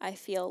I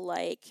feel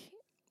like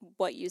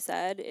what you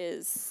said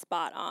is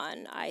spot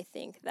on. I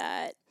think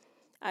that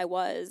I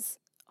was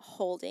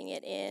holding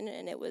it in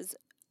and it was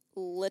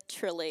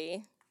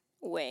literally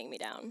weighing me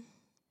down.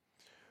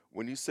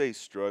 When you say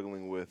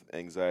struggling with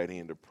anxiety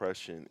and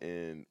depression,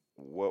 in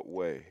what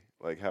way?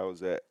 Like how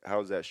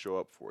does that show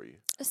up for you?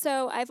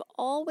 So I've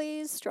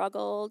always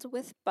struggled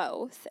with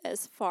both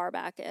as far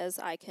back as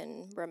I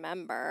can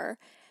remember.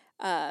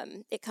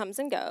 It comes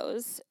and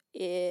goes.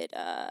 It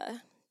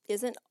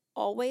isn't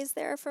always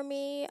there for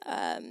me.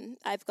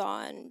 I've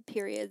gone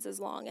periods as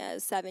long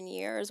as 7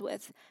 years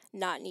with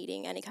not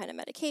needing any kind of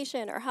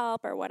medication or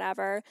help or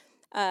whatever.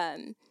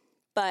 Um,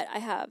 but I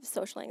have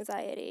social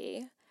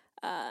anxiety.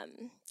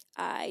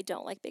 I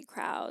don't like big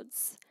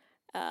crowds.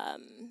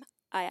 Um,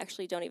 I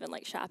actually don't even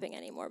like shopping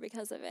anymore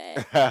because of it,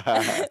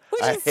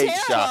 which I is hate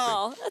terrible.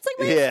 shopping. That's like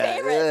my Yeah,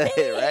 favorite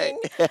thing.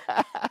 right.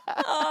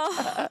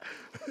 Oh.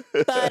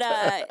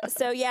 But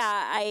so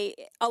yeah,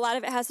 a lot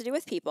of it has to do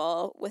with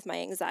people, with my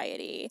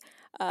anxiety,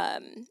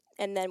 and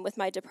then with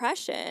my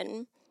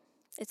depression.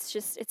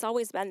 It's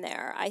always been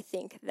there. I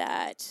think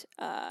that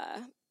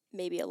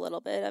maybe a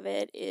little bit of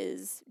it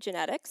is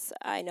genetics.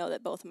 I know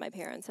that both of my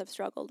parents have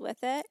struggled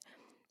with it,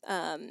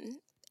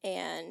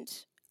 and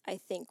I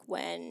think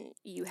when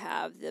you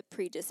have the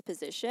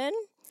predisposition,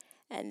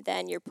 and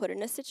then you're put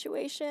in a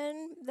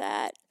situation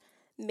that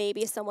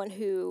maybe someone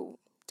who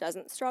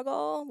doesn't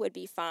struggle would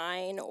be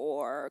fine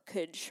or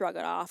could shrug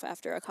it off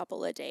after a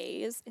couple of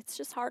days, it's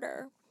just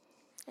harder.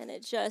 And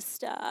it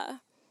just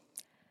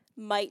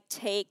might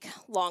take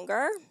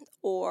longer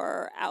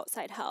or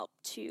outside help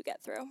to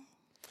get through.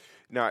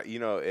 Now,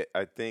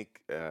 I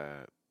think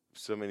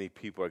so many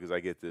people, because I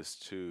get this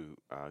too,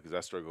 because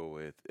I struggle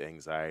with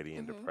anxiety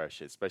and Mm-hmm.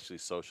 depression, especially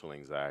social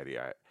anxiety.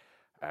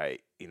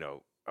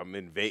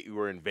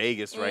 We're in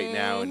Vegas right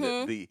now, and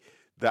Mm-hmm.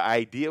 the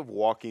idea of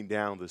walking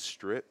down the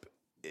strip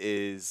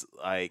is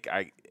like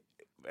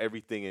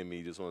everything in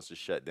me just wants to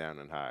shut down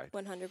and hide.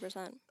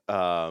 100%.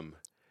 Um,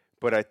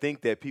 but I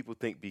think that people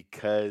think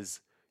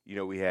because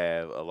we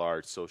have a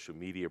large social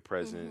media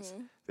presence,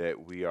 Mm-hmm.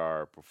 that we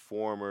are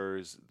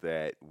performers,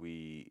 that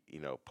we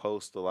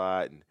post a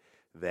lot, and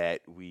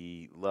that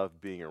we love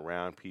being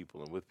around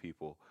people and with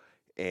people,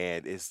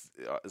 and it's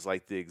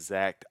like the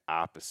exact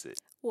opposite.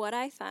 What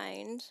I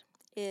find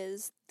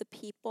is the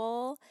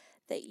people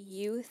that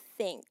you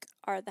think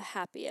are the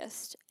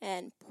happiest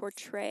and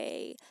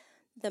portray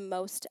the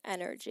most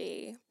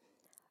energy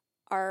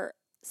are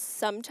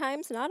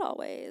sometimes, not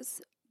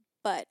always,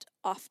 but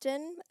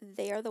often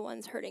they are the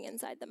ones hurting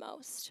inside the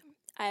most.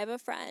 I have a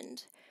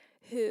friend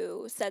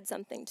who said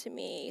something to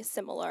me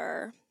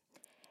similar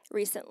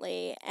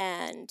recently,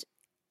 and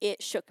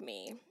it shook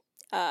me,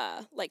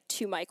 like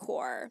to my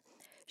core.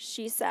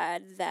 She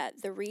said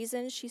that the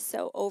reason she's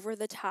so over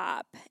the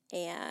top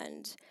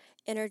and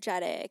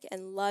energetic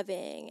and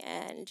loving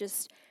and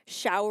just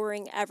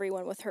showering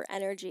everyone with her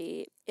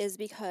energy is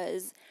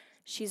because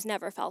she's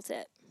never felt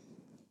it,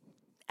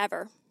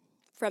 ever,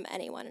 from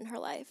anyone in her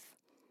life.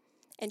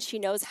 And she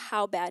knows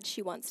how bad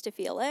she wants to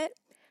feel it,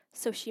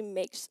 so she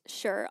makes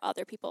sure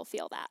other people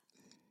feel that.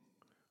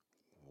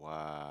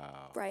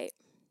 Wow. Right.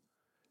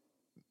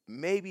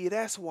 Maybe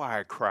that's why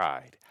I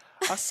cried.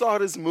 I saw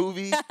this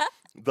movie,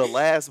 The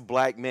Last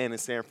Black Man in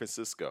San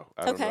Francisco.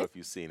 I don't know Okay. if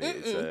you've seen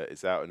it. Mm-mm.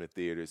 It's out in the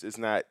theaters. It's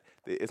not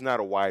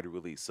a wide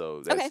release,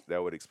 so Okay.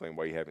 that would explain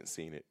why you haven't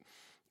seen it.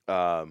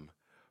 Um,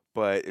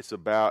 but it's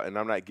about, and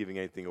I'm not giving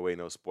anything away,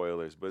 no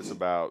spoilers, but it's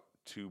about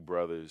two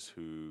brothers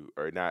who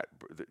are not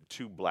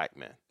two black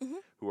men Mm-hmm.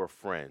 who are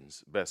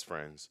friends, best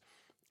friends,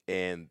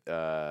 and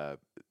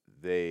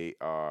they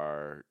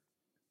are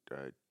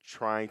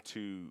trying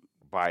to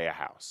buy a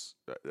house,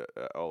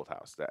 old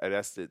house.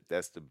 That's the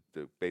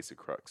basic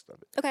crux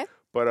of it. Okay.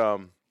 But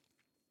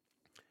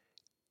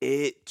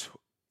it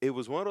it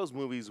was one of those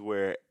movies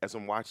where, as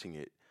I'm watching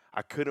it,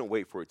 I couldn't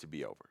wait for it to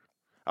be over.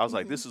 I was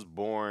like, Mm-hmm. this is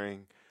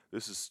boring.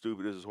 This is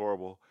stupid. This is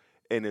horrible.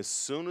 And as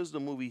soon as the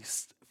movie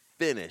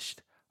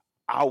finished,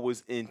 I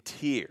was in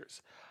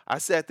tears. I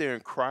sat there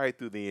and cried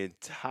through the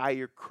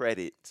entire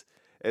credits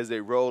as they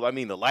rolled. I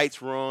mean, the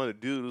lights were on. The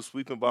dude was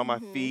sweeping by my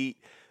Mm-hmm. feet,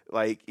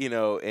 like and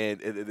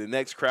the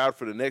next crowd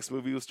for the next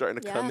movie was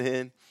starting to come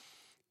Yeah.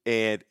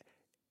 in,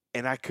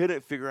 and I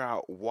couldn't figure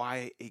out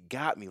why it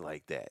got me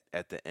like that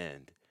at the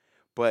end.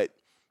 But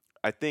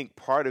I think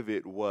part of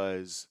it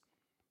was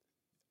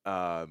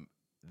um,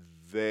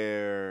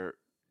 their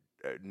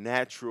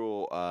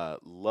natural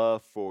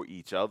love for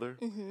each other,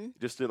 Mm-hmm.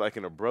 just like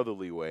in a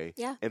brotherly way,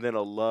 Yeah. and then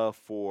a love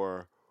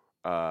for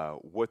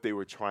what they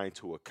were trying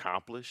to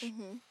accomplish,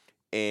 Mm-hmm.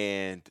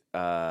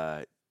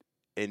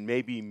 and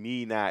maybe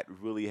me not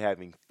really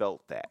having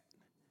felt that,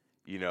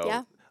 you know,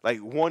 Yeah.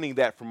 like wanting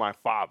that from my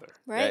father,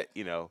 Right.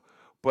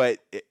 But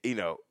at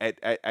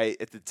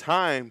the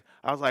time,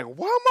 I was like,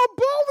 "Why am I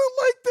balling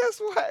like this?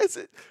 Why is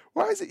it?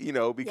 Why is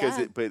it? Because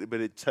Yeah. but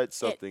it touched It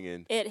something,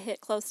 and it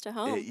hit close to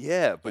home.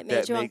 yeah, It but made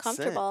that you makes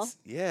uncomfortable. sense.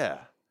 Yeah.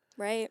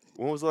 Right.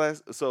 When was the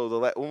last?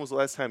 When was the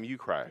last time you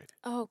cried?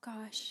 Oh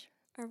gosh.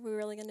 Are we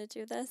really gonna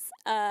do this?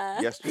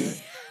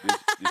 Yesterday?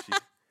 Did she?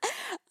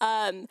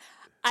 um,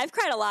 I've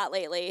cried a lot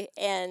lately,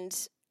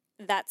 and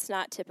that's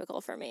not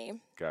typical for me.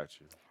 Got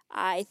you.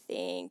 I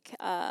think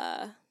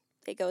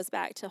it goes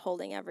back to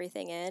holding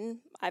everything in.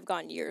 I've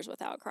gone years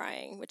without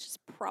crying, which is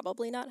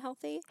probably not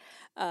healthy.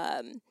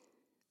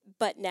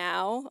 But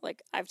now,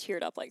 like, I've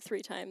teared up like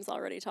 3 times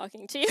already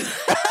talking to you.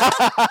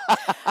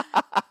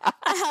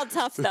 I held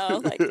tough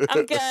though. Like,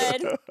 I'm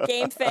good.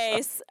 Game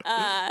face.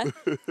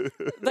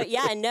 But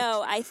yeah,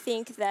 no, I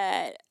think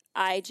that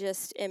I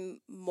just am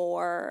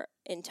more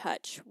in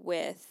touch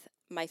with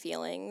my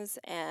feelings,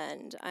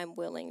 and I'm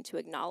willing to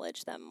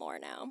acknowledge them more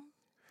now.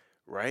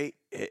 Right?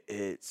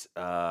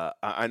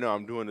 I know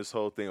I'm doing this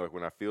whole thing, like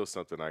when I feel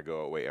something, I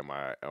go, wait, am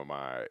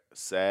I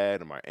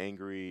sad? Am I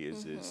angry?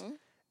 Is this Mm-hmm.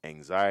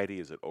 anxiety?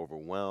 Is it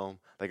overwhelm?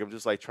 Like, I'm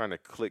just like trying to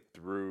click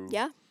through.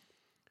 Yeah.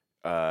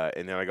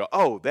 And then I go,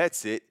 oh,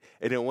 that's it.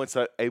 And then once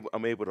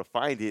I'm able to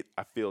find it,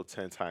 I feel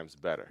 10 times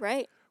better.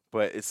 Right.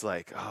 But it's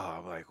like, oh,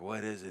 I'm like,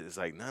 what is it? It's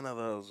like none of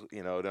those,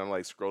 then I'm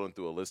like scrolling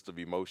through a list of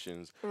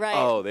emotions. Right.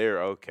 Oh,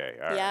 they're okay.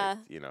 All Yeah.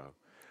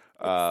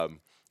 right.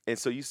 And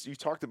so you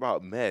talked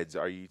about meds.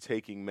 Are you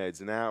taking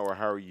meds now, or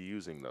how are you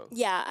using those?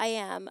 Yeah, I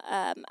am.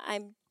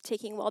 I'm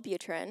taking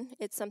Wellbutrin.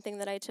 It's something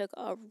that I took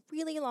a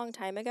really long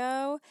time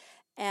ago,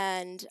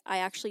 and I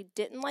actually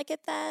didn't like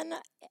it then.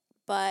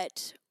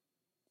 But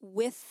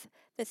with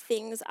the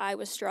things I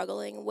was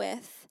struggling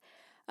with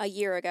a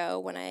year ago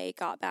when I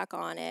got back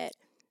on it,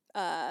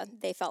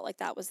 they felt like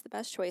that was the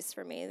best choice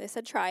for me. They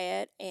said try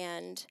it,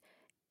 and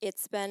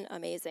it's been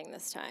amazing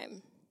this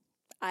time.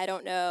 I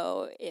don't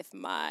know if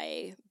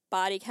my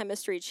body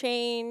chemistry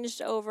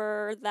changed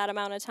over that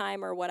amount of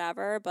time or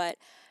whatever, but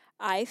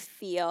I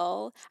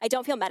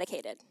don't feel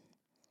medicated.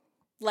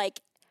 Like,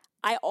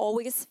 I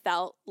always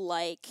felt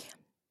like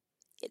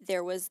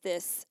there was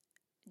this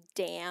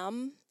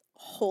dam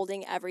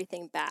holding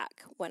everything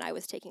back when I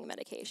was taking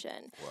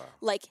medication. Wow.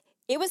 Like,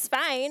 it was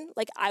fine.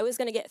 Like, I was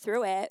going to get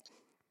through it,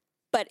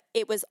 but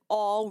it was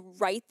all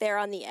right there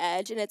on the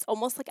edge, and it's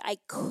almost like I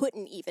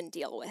couldn't even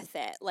deal with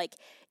it. Like,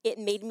 it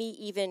made me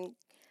even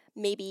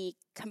maybe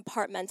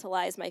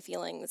compartmentalize my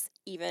feelings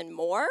even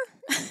more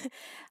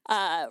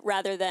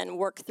rather than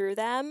work through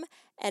them.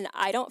 And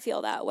I don't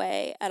feel that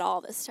way at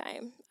all this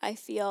time. I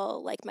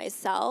feel like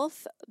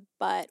myself,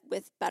 but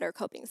with better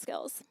coping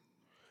skills.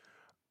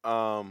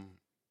 What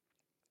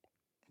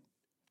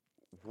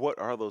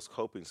are those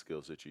coping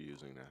skills that you're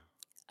using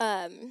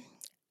now?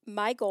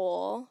 My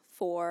goal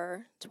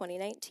for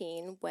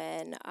 2019,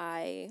 when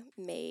I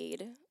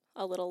made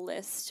a little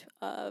list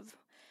of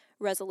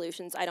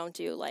resolutions, I don't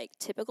do like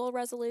typical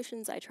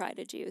resolutions. I try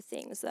to do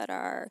things that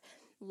are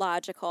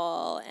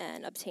logical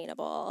and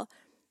obtainable.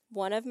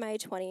 One of my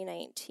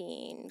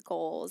 2019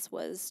 goals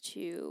was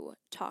to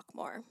talk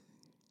more,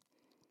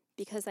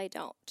 because I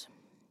don't.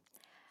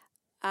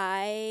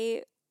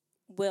 I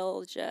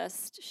will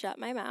just shut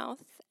my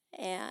mouth,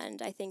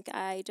 and I think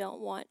I don't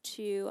want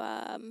to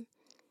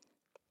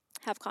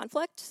have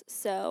conflict,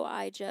 so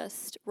I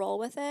just roll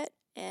with it,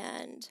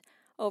 and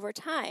over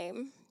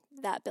time,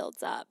 that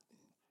builds up.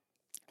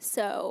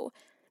 So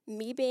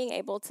me being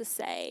able to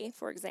say,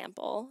 for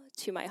example,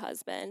 to my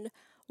husband,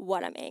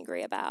 what I'm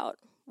angry about,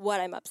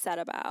 what I'm upset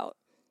about,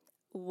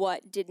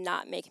 what did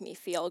not make me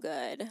feel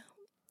good,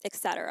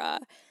 etc.,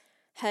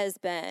 has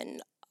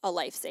been a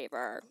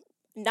lifesaver.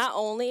 Not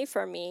only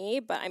for me,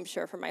 but I'm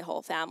sure for my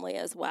whole family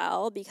as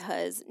well,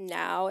 because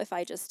now if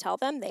I just tell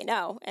them, they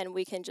know, and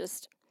we can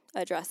just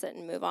address it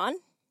and move on.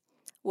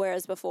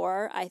 Whereas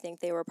before, I think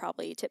they were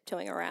probably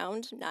tiptoeing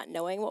around, not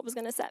knowing what was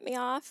going to set me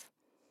off.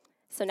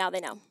 So now they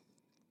know.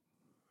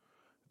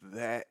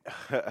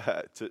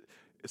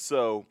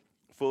 So,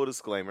 full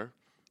disclaimer,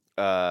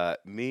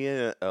 me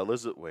and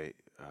Elizabeth,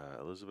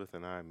 Elizabeth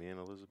and I, me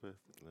and Elizabeth,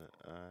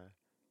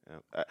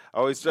 I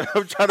always, I'm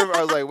trying to,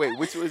 I was like, wait,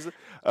 which was it?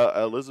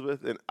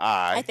 Elizabeth and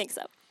I think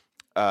so.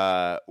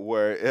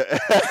 Were,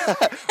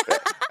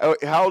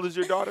 how old is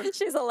your daughter?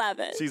 She's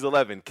 11. She's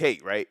 11,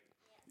 Kate, right?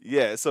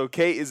 Yeah, so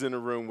Kate is in the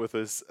room with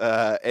us,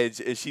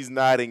 and she's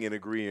nodding in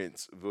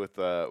agreement with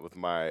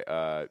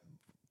my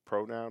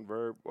pronoun,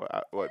 verb,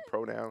 what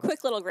pronoun?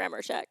 Quick little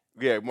grammar check.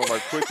 Yeah, more of our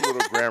quick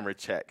little grammar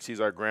check.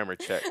 She's our grammar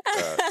checker.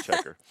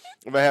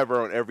 I'm gonna have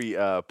her on every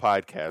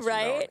podcast,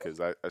 right? Because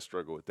I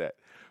struggle with that.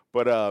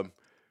 But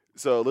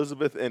so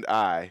Elizabeth and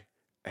I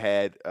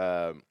had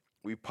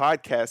we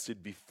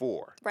podcasted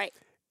before, right?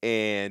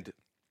 And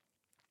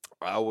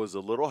I was a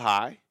little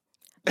high.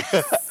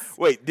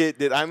 Wait,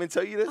 did Iman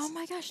tell you this? Oh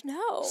my gosh,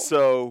 no.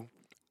 So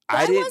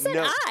I didn't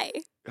know. I?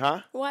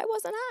 Huh? Why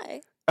wasn't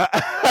I?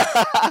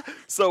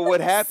 So what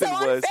happened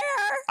was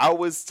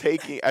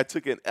unfair. I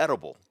took an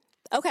edible.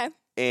 Okay.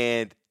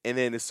 And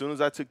then as soon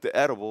as I took the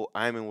edible,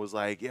 Iman was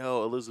like,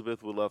 yo,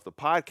 Elizabeth would love to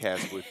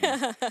podcast with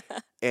you.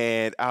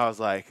 And I was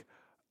like,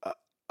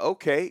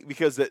 okay,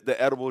 because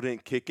the edible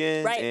didn't kick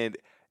in, right.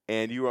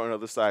 and you were on the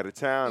other side of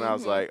town. Mm-hmm. I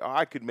was like, oh,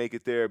 I could make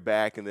it there,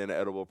 back, and then the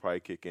edible will probably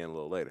kick in a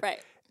little later. Right.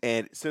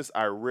 And since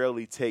I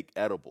rarely take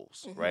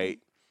edibles, mm-hmm. right,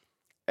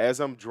 as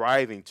I'm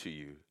driving to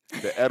you,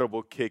 the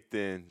edible kicked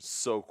in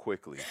so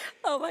quickly.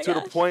 Oh my to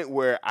gosh. the point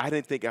where I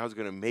didn't think I was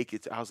going to make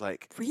it. I was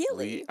like,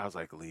 really? I was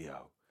like,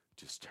 Leo,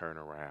 just turn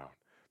around.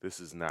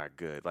 This is not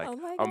good. Like,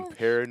 oh I'm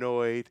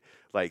paranoid.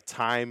 Like,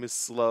 time is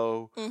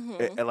slow.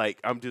 Mm-hmm. And like,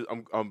 I'm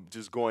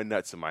just going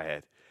nuts in my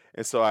head.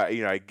 And so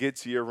I get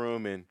to your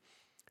room, and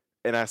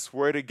I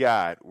swear to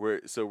God, we're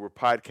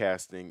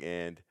podcasting,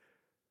 and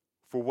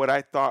for what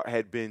I thought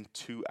had been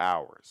 2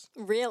 hours.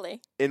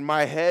 Really? In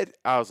my head,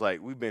 I was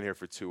like, we've been here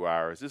for 2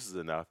 hours. This is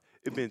enough.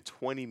 It's been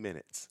 20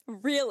 minutes.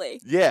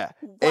 Really? Yeah.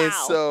 Wow. And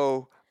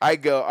so I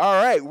go,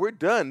 all right, we're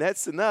done.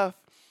 That's enough.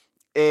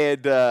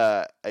 And,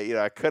 I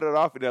cut it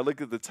off, and I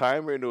looked at the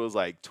timer, and it was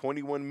like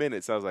 21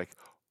 minutes. I was like,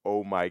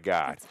 oh, my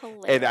God. That's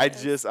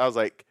hilarious. And I was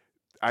like,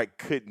 I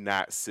could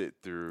not sit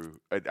through.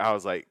 I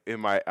was like,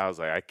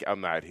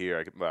 I'm not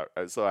here.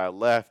 So I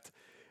left,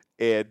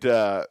 and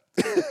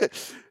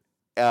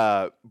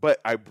but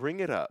I bring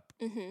it up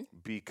Mm-hmm.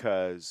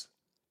 because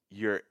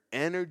your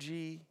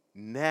energy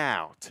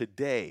now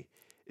today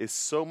is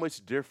so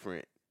much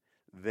different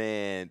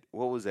than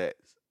what was that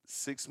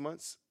 6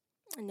 months,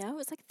 No, it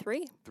was like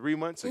 3. 3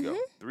 months ago,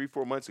 Mm-hmm. 3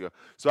 4 months ago.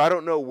 So I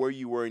don't know where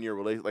you were in your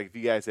relationship. Like if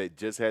you guys had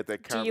just had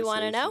that Do you want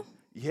to conversation. know?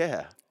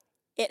 Yeah.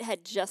 It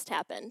had just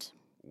happened.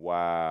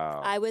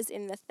 Wow. I was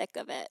in the thick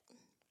of it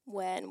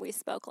when we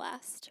spoke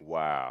last.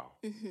 Wow.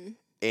 Mm-hmm.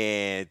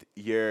 And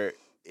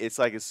it's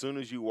like as soon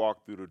as you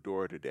walked through the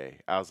door today,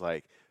 I was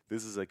like,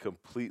 this is a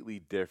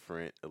completely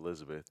different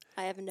Elizabeth.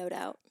 I have no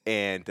doubt.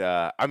 And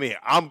I mean,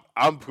 I'm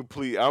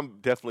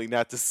definitely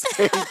not the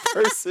same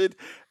person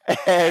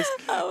as.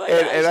 Oh my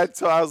And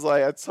gosh.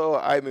 I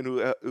told Ayman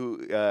who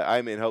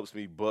Ayman helps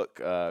me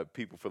book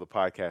people for the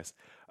podcast.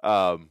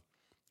 I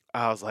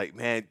was like,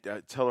 man,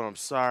 tell her I'm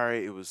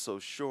sorry. It was so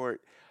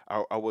short.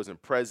 I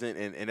wasn't present,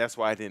 and that's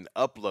why I didn't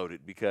upload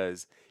it,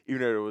 because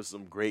even though there was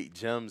some great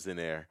gems in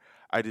there,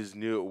 I just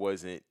knew it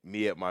wasn't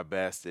me at my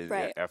best, and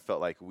Right. I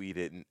felt like we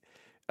didn't,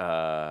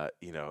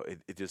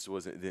 it just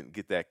didn't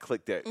get that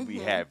click that we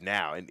Mm-hmm. have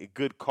now. And a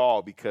good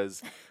call,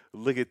 because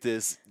look at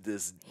this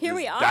Here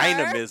we are.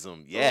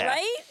 dynamism,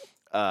 Right?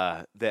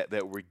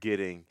 that we're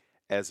getting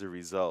as a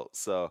result.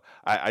 So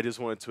I just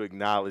wanted to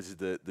acknowledge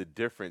the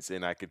difference,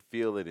 and I could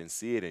feel it and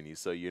see it in you.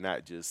 So you're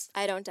not just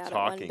I don't doubt it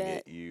talking one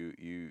bit. it.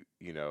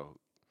 You know,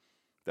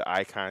 the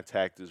eye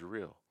contact is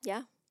real.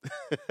 Yeah.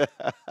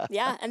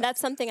 Yeah. And that's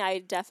something I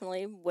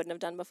definitely wouldn't have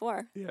done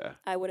before. Yeah.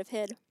 I would have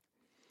hid.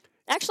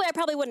 Actually, I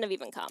probably wouldn't have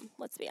even come.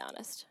 Let's be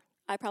honest.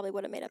 I probably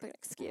would have made up an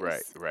excuse.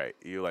 Right.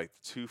 You're like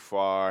too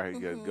far. You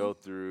gotta Mm-hmm. go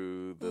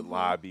through the Mm-hmm.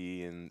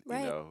 lobby, and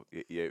Right.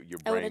 your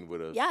I brain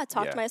would have.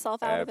 talked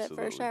myself out of it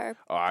for absolutely. sure.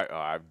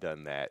 I've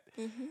done that.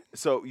 Mm-hmm.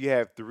 So you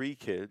have 3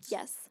 kids.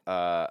 Yes.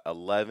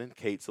 11.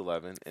 Kate's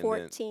 11, and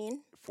 14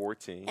 then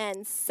 14.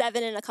 and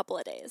 7 in a couple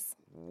of days.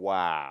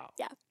 Wow.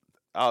 Yeah.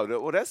 Oh,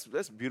 well,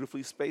 that's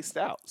beautifully spaced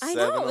out. I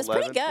know, 7, it was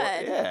pretty 11,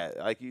 good. yeah.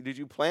 Like, did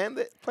you plan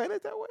it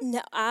that way?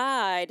 No,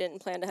 I didn't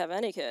plan to have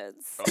any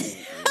kids.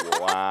 Oh,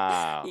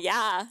 wow.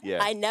 Yeah. Yeah.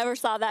 I never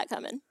saw that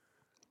coming.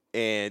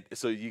 And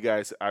so you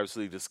guys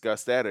obviously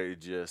discussed that, or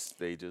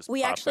they just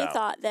We popped actually out?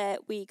 thought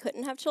that we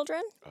couldn't have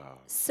children. Oh,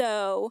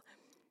 So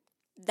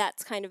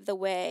that's kind of the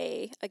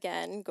way,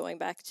 again, going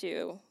back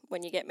to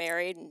when you get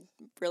married and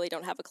really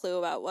don't have a clue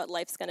about what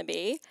life's going to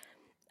be.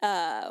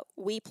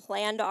 We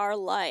planned our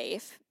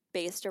life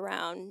based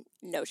around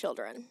no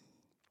children.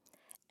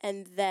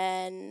 And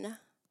then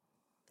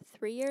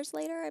 3 years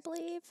later, I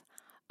believe,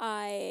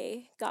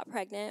 I got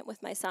pregnant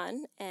with my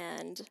son,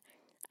 and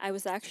I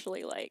was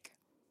actually like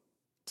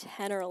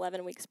 10 or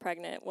 11 weeks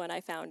pregnant when I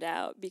found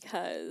out,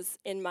 because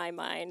in my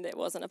mind it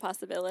wasn't a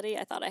possibility.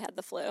 I thought I had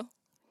the flu.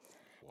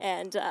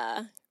 And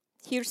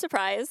huge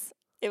surprise.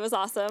 It was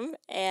awesome.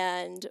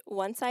 And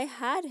once I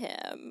had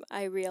him,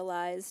 I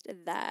realized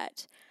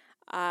that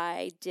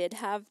I did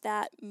have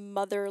that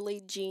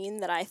motherly gene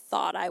that I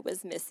thought I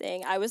was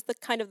missing. I was the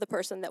kind of the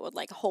person that would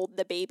like hold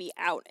the baby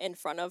out in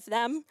front of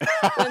them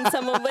when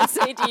someone would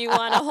say, "Do you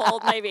want to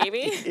hold my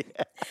baby?"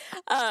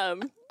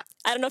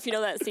 I don't know if you know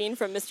that scene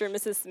from Mr. and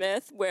Mrs.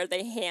 Smith where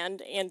they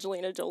hand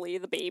Angelina Jolie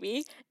the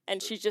baby and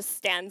she just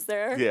stands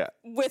there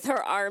with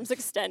her arms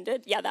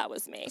extended. Yeah, that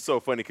was me. So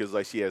funny, because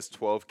like she has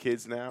 12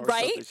 kids now, or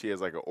Right? something. She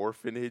has like an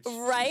orphanage.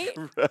 Right?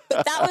 But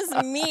that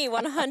was me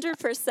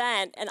 100%.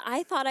 And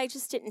I thought I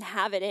just didn't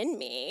have it in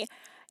me.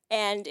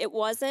 And it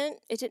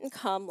didn't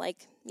come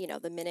like,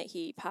 the minute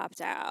he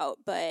popped out,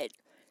 but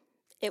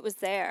it was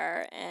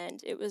there and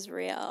it was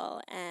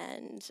real.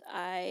 And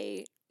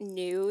I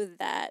knew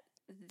that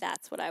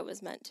that's what I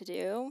was meant to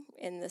do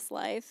in this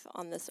life,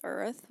 on this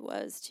earth,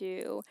 was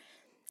to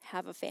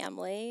have a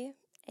family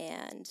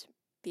and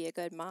be a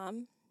good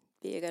mom,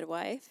 be a good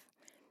wife.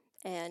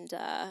 And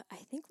I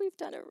think we've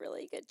done a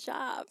really good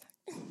job.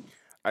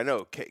 I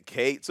know,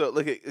 Kate. So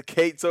look at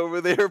Kate's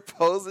over there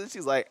posing.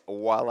 She's like,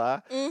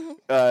 voila.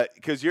 Mm-hmm.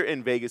 Because you're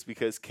in Vegas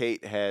because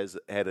Kate has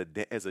a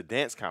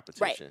dance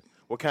competition. Right.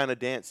 What kind of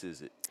dance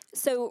is it?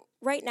 So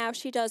right now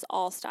she does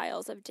all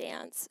styles of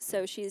dance.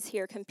 So she's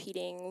here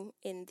competing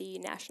in the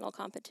national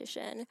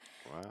competition.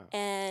 Wow.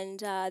 And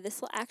this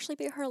will actually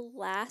be her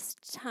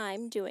last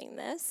time doing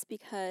this,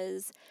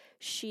 because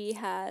she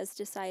has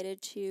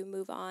decided to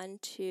move on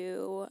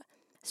to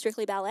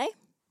strictly ballet.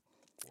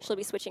 Wow. She'll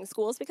be switching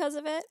schools because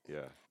of it.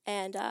 Yeah.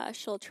 And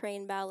she'll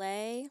train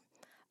ballet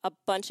a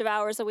bunch of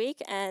hours a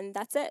week, and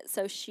that's it.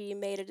 So she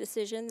made a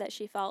decision that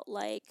she felt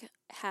like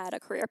had a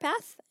career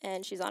path,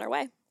 and she's on her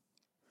way.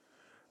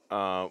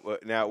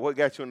 Now, what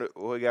got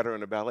her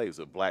into ballet? Was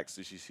it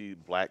Did she see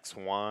Black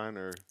Swan,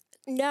 or?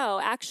 No,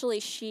 actually,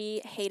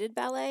 she hated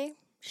ballet.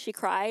 She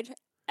cried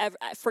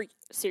for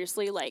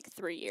seriously like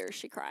 3 years.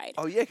 She cried.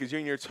 Oh yeah, because you're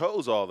on your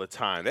toes all the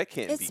time. That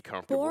can't be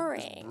comfortable.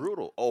 Boring. It's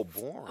brutal. Oh,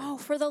 boring. Oh,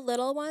 for the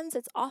little ones,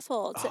 it's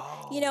awful.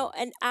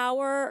 An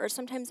hour or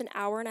sometimes an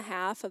hour and a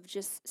half of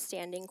just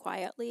standing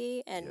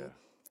quietly and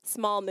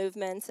small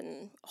movements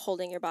and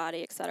holding your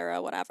body,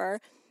 etc., whatever.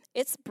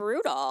 It's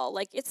brutal.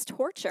 Like, it's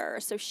torture.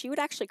 So she would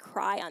actually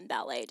cry on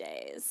ballet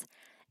days.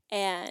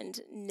 And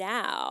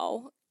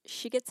now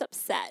she gets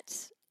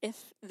upset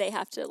if they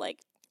have to, like,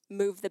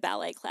 move the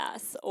ballet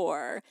class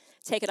or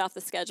take it off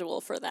the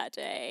schedule for that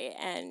day.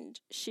 And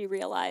she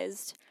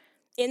realized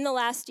in the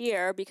last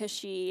year, because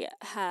she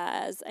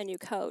has a new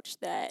coach,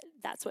 that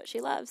that's what she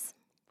loves.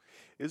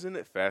 Isn't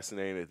it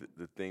fascinating that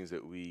the things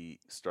that we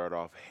start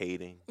off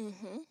hating,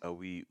 Mm-hmm.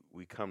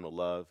 we come to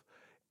love?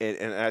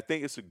 And I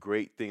think it's a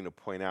great thing to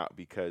point out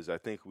because I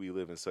think we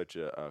live in such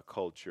a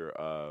culture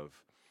of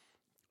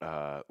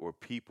where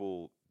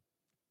people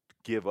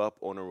give up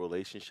on a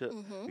relationship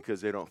Mm-hmm.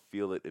 because they don't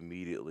feel it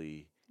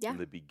immediately Yeah. in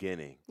the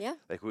beginning. Yeah.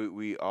 Like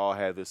we all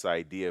have this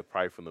idea,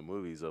 probably from the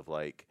movies, of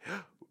like,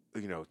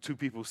 two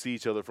people see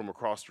each other from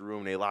across the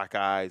room, they lock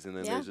eyes, and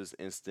then Yeah. there's this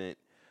instant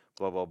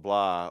blah, blah,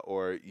 blah.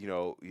 Or,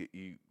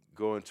 you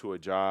go into a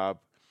job,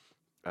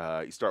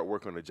 you start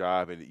working on a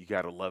job, and you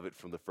got to love it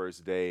from the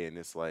first day. And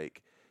it's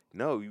like,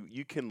 no,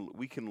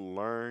 we can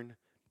learn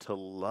to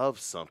love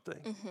something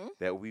Mm-hmm.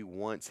 that we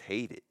once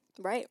hated,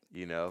 Right.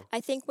 you know?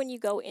 I think when you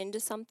go into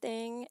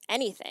something,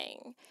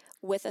 anything,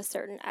 with a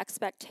certain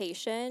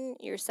expectation,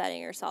 you're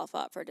setting yourself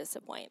up for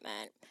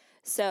disappointment.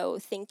 So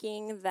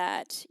thinking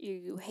that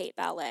you hate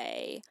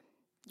ballet,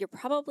 you're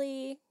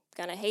probably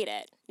going to hate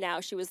it. Now,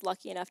 she was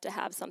lucky enough to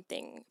have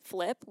something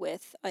flip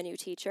with a new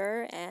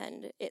teacher,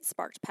 and it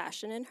sparked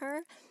passion in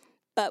her.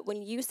 But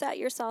when you set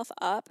yourself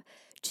up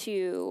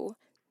to,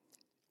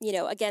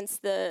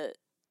 against the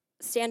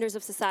standards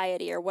of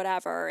society or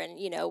whatever, and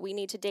we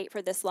need to date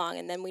for this long,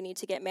 and then we need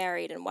to get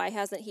married, and why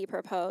hasn't he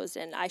proposed,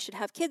 and I should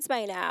have kids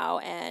by now,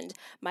 and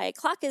my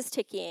clock is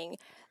ticking,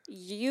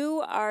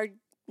 you are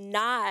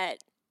not,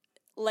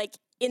 like,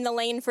 in the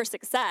lane for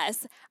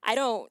success. I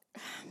don't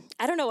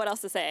know what else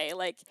to say.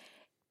 Like,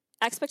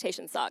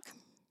 expectations suck.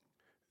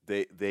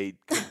 They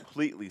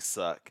completely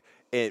suck.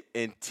 And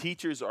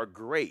teachers are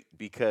great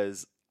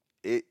because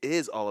it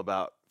is all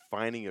about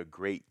finding a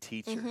great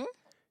teacher. Mm-hmm.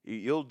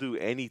 You'll do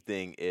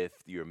anything if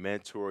your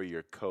mentor,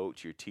 your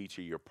coach, your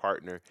teacher, your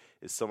partner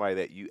is somebody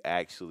that you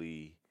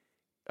actually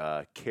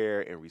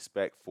care and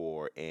respect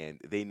for,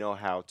 and they know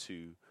how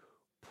to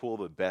pull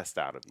the best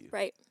out of you.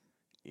 Right.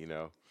 You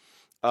know,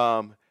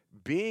 um,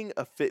 being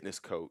a fitness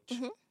coach,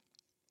 Mm-hmm.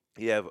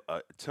 you have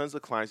tons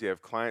of clients. You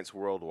have clients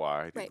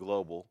worldwide, Right.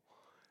 global.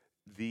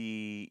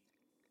 The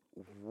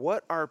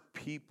What are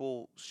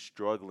people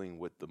struggling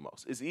with the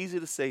most? It's easy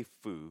to say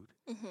food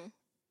Mm-hmm.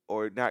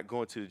 or not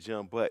going to the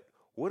gym, but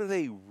what are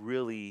they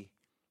really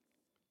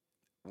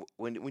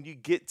when you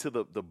get to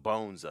the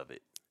bones of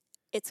it?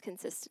 It's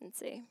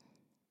consistency.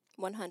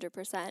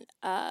 100%.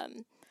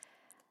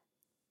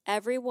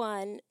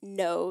 Everyone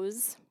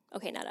knows,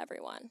 okay, not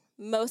everyone.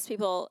 Most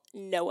people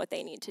know what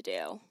they need to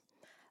do.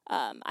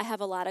 I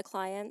have a lot of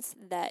clients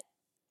that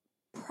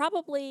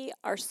probably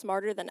are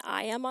smarter than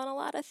I am on a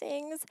lot of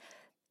things,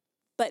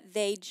 but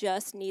they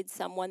just need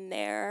someone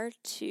there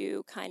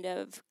to kind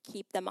of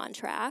keep them on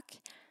track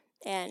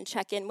and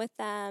check in with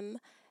them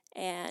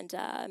and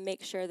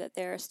make sure that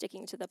they're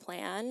sticking to the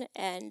plan.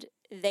 And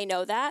they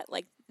know that.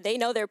 Like, they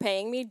know they're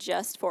paying me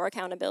just for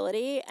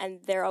accountability, and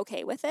they're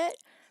okay with it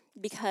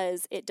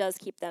because it does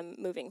keep them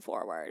moving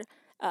forward.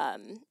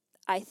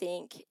 I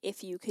think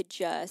if you could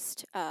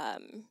just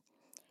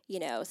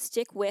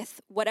stick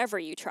with whatever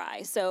you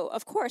try. So,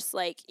 of course,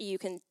 like, you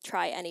can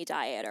try any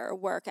diet or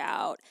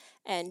workout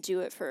and do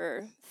it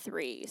for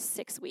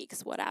 3-6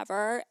 weeks,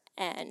 whatever,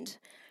 and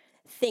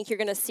think you're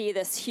going to see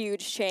this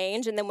huge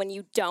change. And then when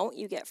you don't,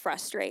 you get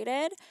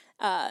frustrated.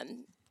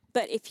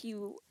 But if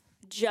you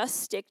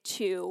just stick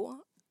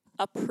to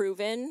a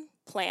proven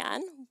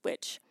plan,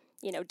 which,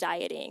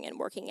 dieting and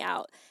working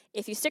out,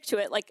 if you stick to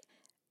it, like,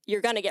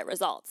 you're going to get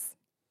results.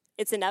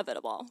 It's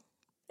inevitable.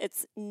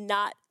 It's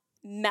not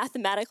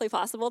mathematically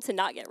possible to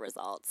not get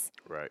results.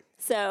 Right.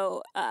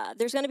 So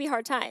there's going to be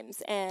hard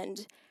times.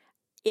 And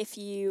if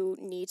you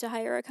need to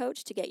hire a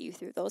coach to get you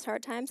through those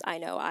hard times, I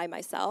know I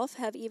myself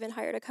have even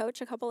hired a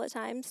coach a couple of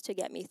times to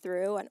get me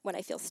through when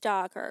I feel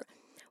stuck or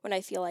when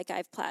I feel like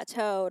I've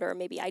plateaued or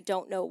maybe I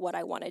don't know what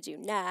I want to do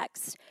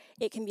next.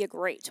 It can be a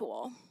great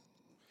tool.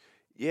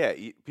 Yeah,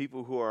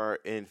 people who are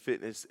in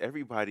fitness,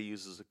 everybody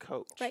uses a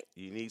coach. Right.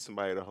 You need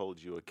somebody to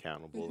hold you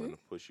accountable Mm-hmm. and to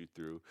push you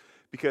through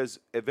because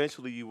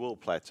eventually you will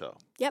plateau.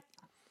 Yep.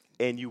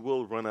 And you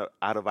will run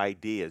out of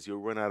ideas.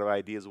 You'll run out of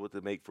ideas of what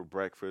to make for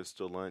breakfast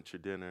or lunch or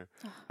dinner,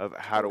 of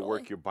how to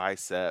work Totally. your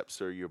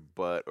biceps or your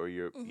butt or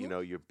your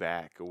Mm-hmm. your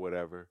back or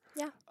whatever.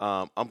 Yeah.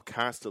 I'm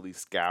constantly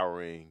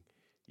scouring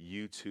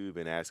YouTube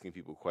and asking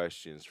people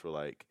questions for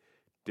like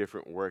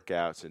different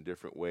workouts and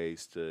different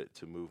ways to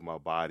move my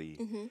body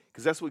Mm-hmm.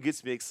 because that's what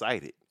gets me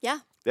excited. Yeah.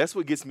 That's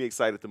what gets me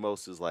excited the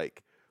most is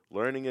like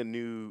learning a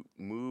new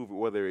move,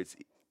 whether it's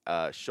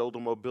shoulder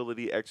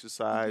mobility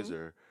exercise Mm-hmm.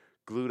 or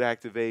glute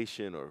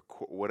activation or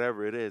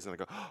whatever it is. And I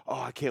go,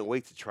 oh, I can't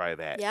wait to try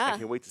that. I Yeah.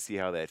 can't wait to see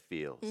how that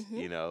feels,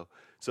 Mm-hmm.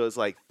 So it's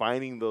like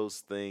finding those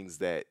things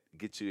that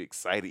get you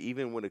excited,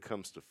 even when it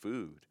comes to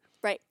food.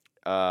 Right.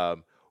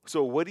 Um,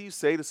 So what do you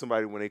say to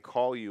somebody when they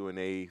call you and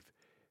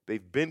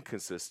they've been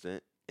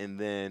consistent and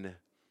then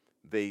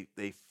they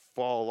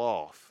fall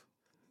off?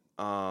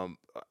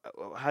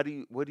 How do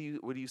you what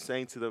are you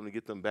saying to them to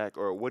get them back,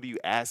 or what are you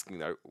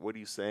asking? Or what are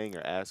you saying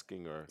or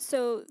asking or?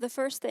 So the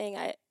first thing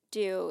I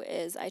do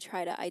is I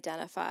try to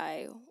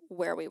identify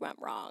where we went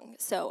wrong.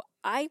 So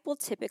I will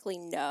typically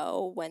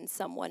know when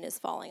someone is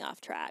falling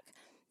off track.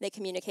 They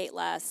communicate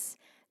less.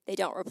 They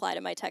don't reply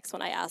to my text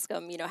when I ask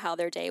them, how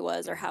their day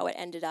was or how it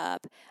ended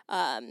up.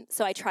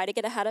 So I try to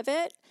get ahead of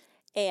it,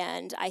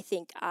 and I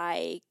think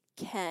I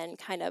can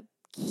kind of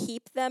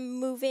keep them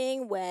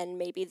moving when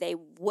maybe they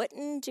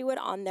wouldn't do it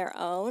on their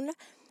own.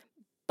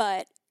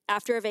 But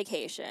after a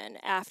vacation,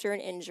 after an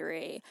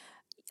injury,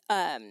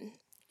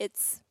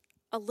 it's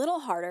a little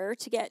harder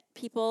to get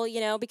people,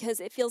 because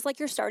it feels like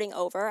you're starting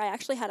over. I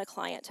actually had a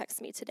client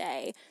text me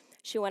today.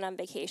 She went on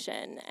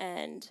vacation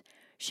and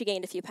she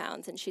gained a few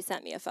pounds, and she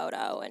sent me a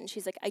photo, and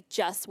she's like, I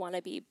just want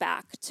to be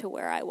back to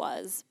where I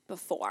was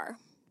before.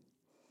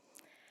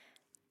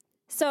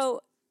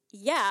 So,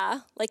 yeah,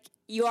 like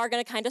you are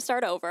going to kind of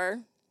start over,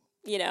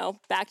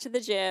 back to the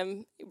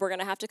gym. We're going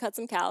to have to cut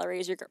some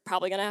calories. You're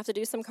probably going to have to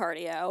do some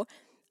cardio.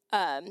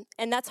 And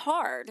that's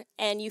hard.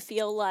 And you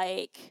feel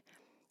like,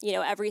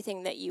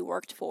 everything that you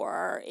worked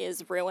for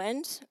is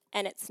ruined,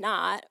 and it's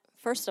not.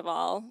 First of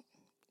all,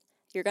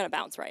 you're going to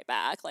bounce right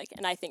back.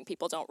 And I think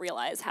people don't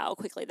realize how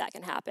quickly that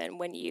can happen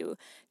when you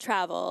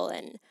travel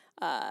and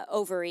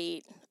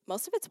overeat.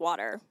 Most of it's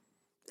water.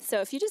 So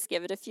if you just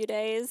give it a few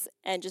days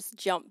and just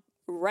jump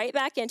right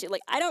back into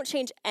it, I don't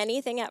change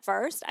anything at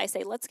first. I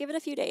say, let's give it a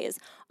few days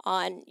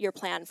on your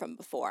plan from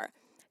before.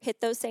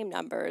 Hit those same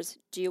numbers,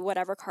 do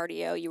whatever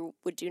cardio you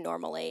would do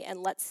normally,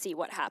 and let's see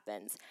what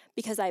happens.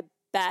 Because I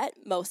bet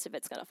most of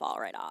it's going to fall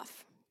right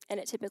off.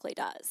 And it typically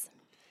does.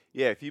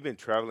 Yeah, if you've been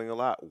traveling a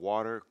lot,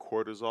 water,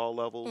 cortisol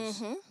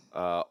levels,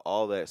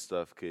 all that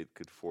stuff could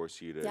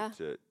force you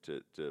to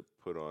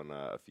put on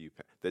a few.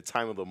 The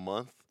time of the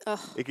month,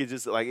 it could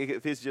just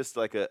if it's just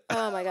like a.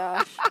 Oh my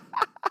gosh,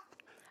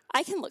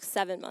 I can look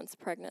 7 months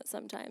pregnant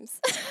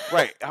sometimes.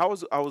 Right, I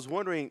was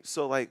wondering.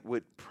 So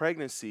with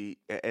pregnancy,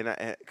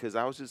 because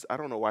I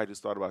don't know why I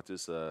just thought about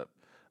this a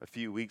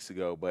few weeks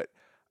ago, but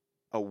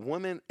a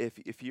woman,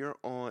 if you're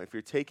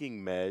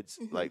taking meds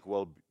like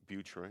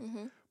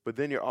Wellbutrin. But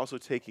then you're also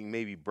taking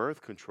maybe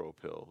birth control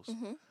pills.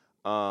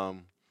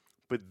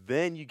 But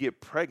then you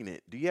get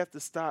pregnant. Do you have to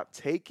stop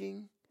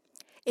taking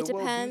It the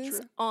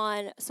depends Wellbutrin?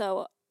 on,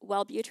 so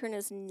Wellbutrin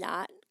is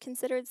not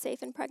considered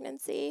safe in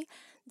pregnancy.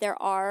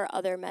 There are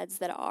other meds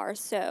that are.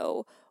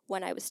 So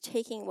when I was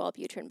taking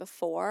Wellbutrin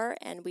before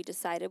and we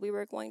decided we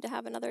were going to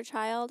have another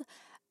child,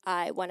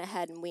 I went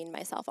ahead and weaned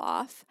myself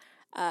off.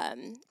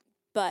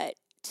 But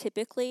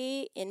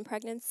typically in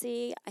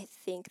pregnancy, I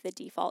think the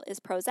default is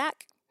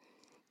Prozac,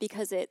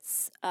 because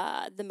it's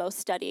the most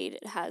studied,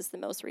 it has the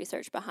most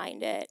research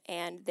behind it,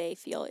 and they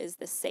feel is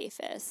the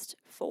safest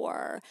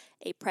for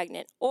a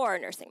pregnant or a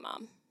nursing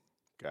mom.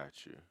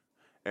 Got you.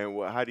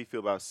 And how do you feel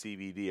about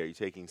CBD? Are you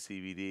taking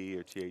CBD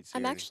or THC?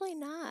 I'm actually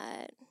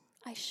not.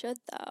 I should,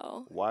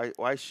 though.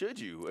 Why should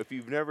you if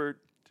you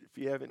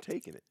haven't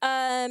taken it?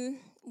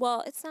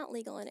 Well, it's not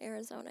legal in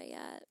Arizona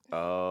yet.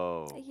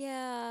 Oh.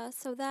 Yeah,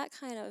 so that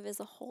kind of is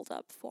a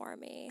holdup for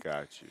me.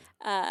 Got you.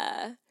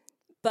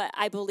 But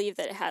I believe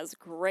that it has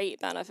great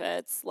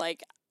benefits.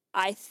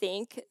 I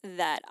think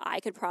that I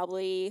could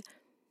probably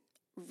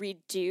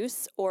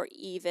reduce or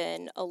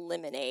even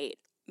eliminate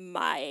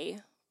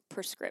my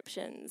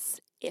prescriptions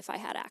if I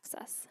had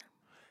access.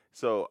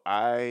 So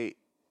like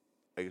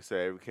I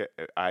said,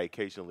 I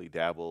occasionally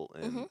dabble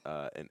in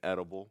an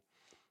edible,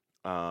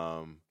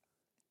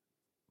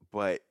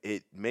 but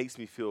it makes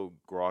me feel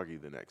groggy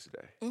the next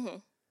day.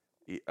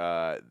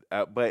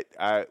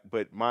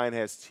 But mine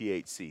has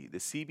THC. The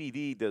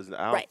CBD doesn't.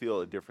 I don't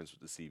feel a difference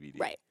with the CBD.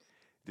 Right.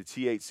 The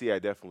THC, I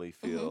definitely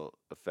feel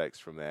effects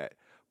from that,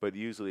 but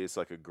usually it's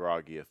like a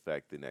groggy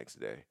effect the next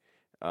day.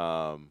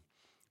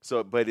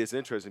 But it's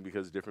interesting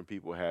because different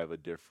people have a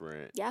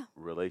different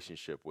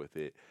relationship with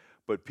it.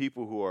 But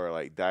people who are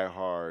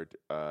diehard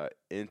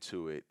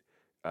into it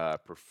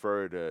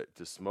prefer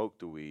to smoke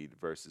the weed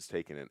versus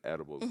taking an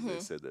edible, because they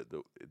said that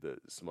the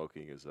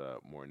smoking is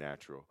more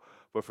natural.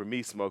 But for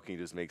me, smoking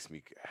just makes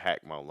me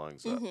hack my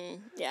lungs up.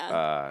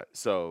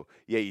 So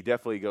it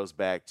definitely goes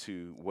back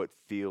to what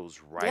feels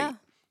right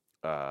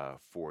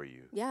for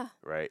you. Yeah.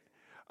 Right.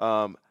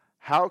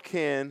 How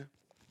can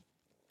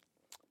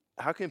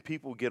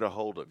people get a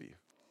hold of you?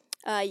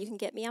 You can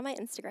get me on my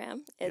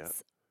Instagram.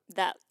 It's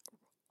that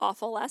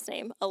awful last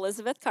name,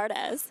 Elizabeth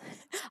Kardasz.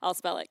 I'll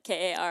spell it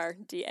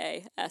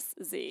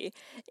Kardaz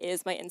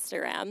is my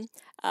Instagram.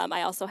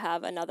 I also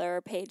have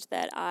another page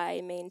that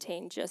I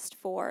maintain just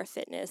for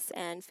fitness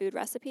and food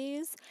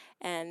recipes,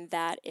 and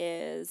that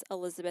is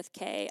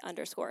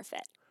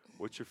ElizabethK_fit.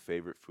 What's your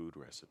favorite food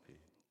recipe?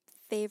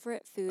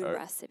 Favorite food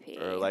recipe?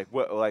 Or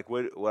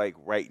what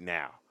right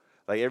now?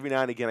 Every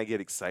now and again, I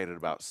get excited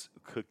about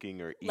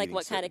cooking or eating.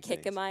 What kind of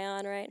kick am I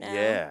on right now?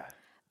 Yeah.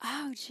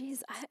 Oh,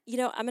 geez.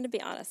 I'm going to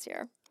be honest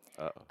here.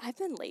 Uh-oh. I've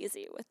been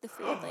lazy with the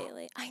food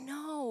lately. I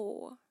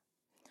know.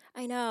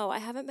 I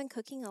haven't been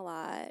cooking a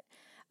lot.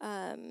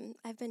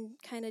 I've been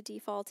kind of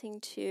defaulting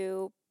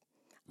to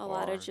a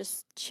lot of Bars.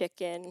 just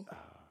chicken. Uh.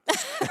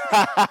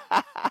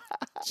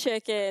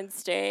 Chicken,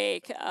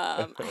 steak.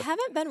 I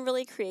haven't been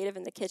really creative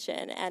in the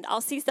kitchen, and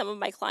I'll see some of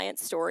my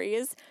clients'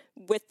 stories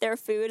with their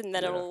food, and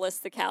then Yeah. it'll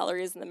list the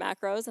calories and the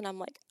macros, and I'm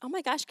like, oh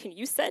my gosh, can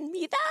you send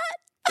me that?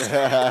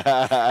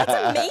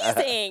 That's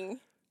amazing.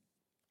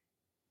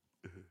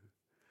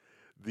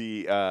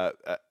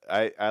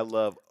 I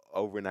love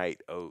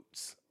overnight oats.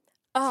 It's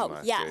Oh,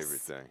 my yes.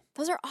 favorite thing.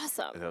 Those are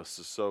awesome. And those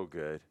are so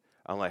good.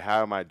 I'm like,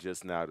 how am I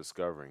just now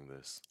discovering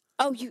this?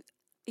 Oh, you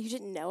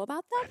didn't know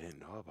about I them?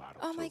 didn't know about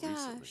them Oh my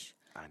recently. gosh.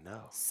 I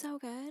know. So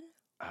good.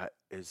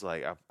 It's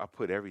like I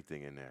put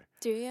everything in there.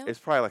 Do you? It's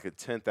probably like a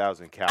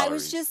 10,000 calories. I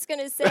was just going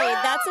to say,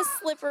 that's a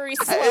slippery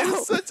slope.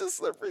 It's such a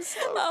slippery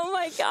slope. Oh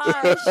my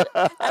gosh.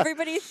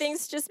 Everybody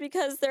thinks just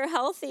because they're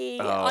healthy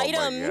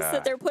items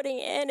that they're putting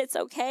in, it's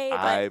okay.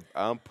 But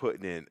I'm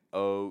putting in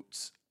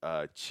oats,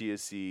 chia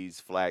seeds,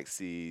 flax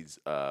seeds,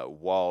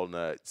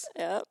 walnuts,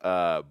 yep.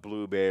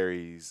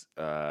 blueberries.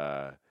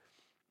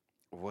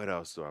 What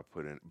else do I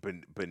put in?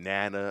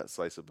 Banana.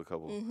 Slice up a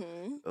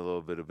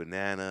little bit of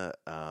banana.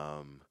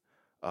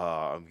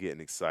 I'm getting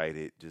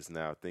excited just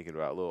now thinking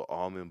about a little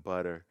almond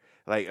butter.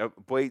 Like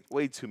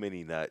way too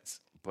many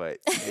nuts, but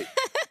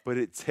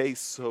it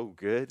tastes so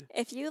good.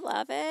 If you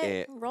love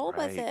it, roll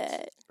with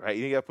it. Right,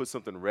 you gotta put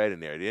something red in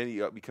there. Then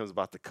it becomes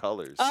about the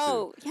colors.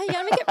 Oh, too. yeah, you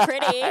gotta make it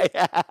pretty.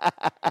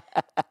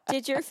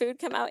 Did your food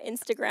come out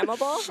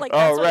Instagrammable? Like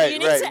that's what you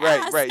need to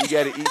ask. Right. You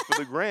gotta eat for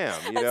the gram.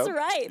 That's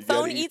right. You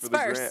Phone gotta eats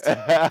for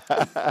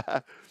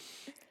the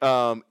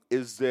gram.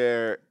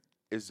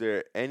 Is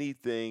there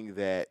anything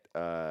that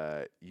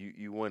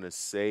you want to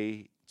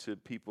say to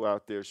people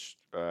out there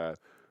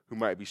who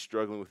might be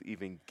struggling with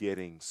even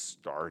getting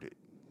started?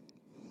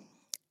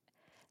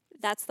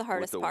 That's the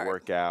hardest with the part.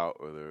 workout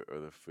or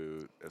the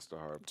food. That's the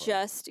hard part.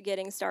 Just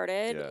getting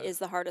started is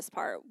the hardest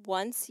part.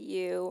 Once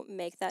you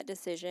make that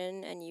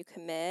decision and you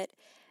commit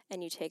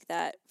and you take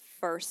that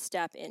first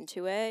step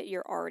into it,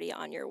 you're already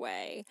on your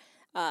way.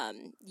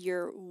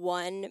 You're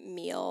one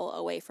meal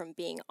away from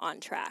being on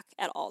track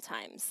at all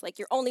times. Like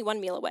you're only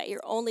one meal away.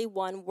 You're only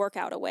one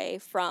workout away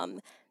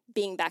from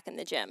being back in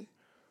the gym.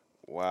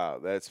 Wow,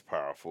 that's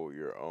powerful.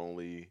 You're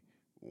only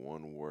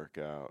one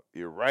workout.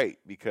 You're right,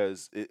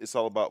 because it's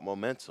all about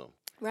momentum.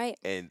 Right.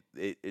 And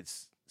it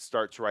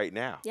starts right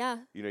now. Yeah.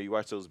 You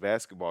watch those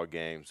basketball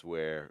games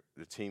where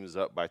the team is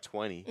up by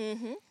 20,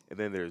 mm-hmm. and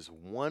then there's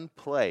one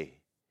play.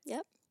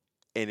 Yep.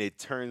 And it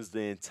turns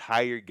the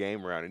entire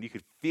game around, and you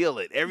could feel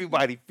it.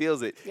 Everybody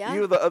feels it. Yeah.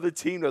 Even the other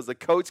team does. The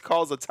coach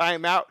calls a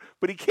timeout,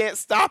 but he can't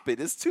stop it.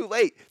 It's too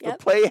late. Yep.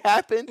 The play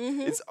happened.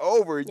 Mm-hmm. It's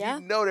over. Yeah.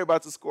 You know they're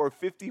about to score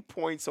 50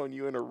 points on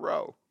you in a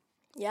row.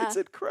 Yeah. It's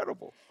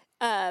incredible.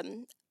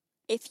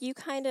 If you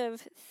kind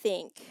of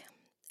think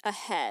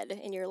ahead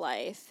in your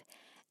life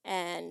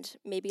and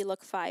maybe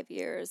look 5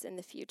 years in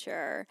the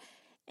future,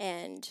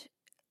 and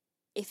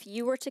if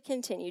you were to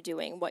continue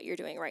doing what you're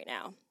doing right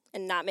now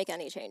and not make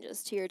any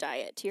changes to your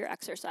diet, to your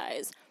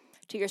exercise,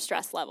 to your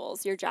stress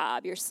levels, your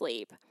job, your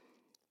sleep,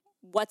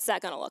 what's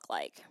that going to look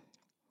like?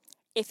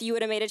 If you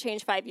would have made a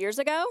change 5 years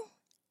ago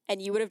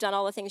and you would have done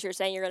all the things you're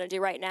saying you're going to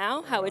do right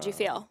now, how would you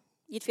feel?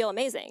 You'd feel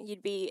amazing.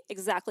 You'd be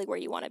exactly where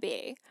you want to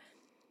be.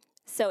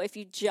 So if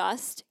you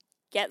just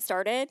get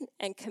started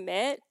and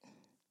commit,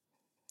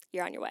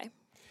 you're on your way.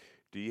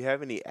 Do you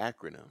have any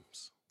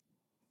acronyms?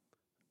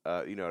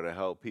 To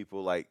help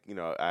people, like,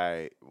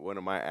 one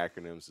of my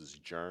acronyms is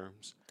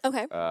GERMS.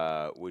 Okay.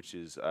 Which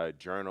is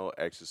journal,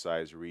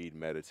 exercise, read,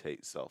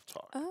 meditate,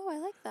 self-talk. Oh, I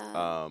like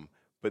that.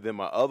 But then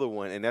my other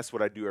one, and that's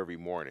what I do every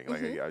morning.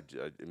 Mm-hmm. Like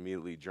I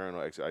immediately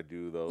journal, I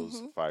do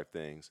those 5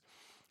 things.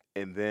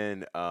 And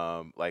then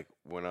like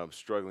when I'm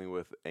struggling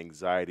with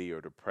anxiety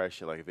or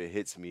depression, like if it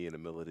hits me in the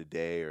middle of the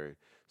day or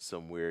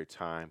some weird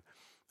time,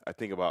 I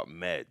think about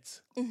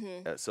meds.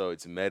 Mm-hmm. So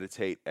it's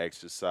meditate,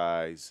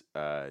 exercise,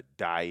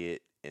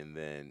 diet, and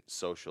then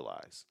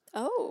socialize.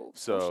 Oh,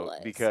 So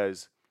socialize.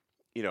 because,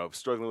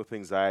 struggling with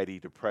anxiety,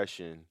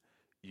 depression,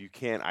 you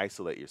can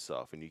isolate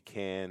yourself, and you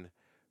can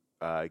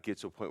get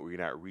to a point where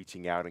you're not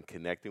reaching out and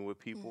connecting with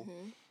people.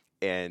 Mm-hmm.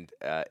 And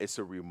it's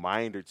a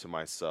reminder to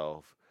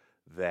myself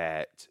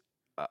that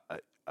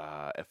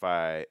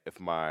if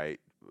my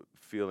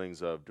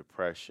feelings of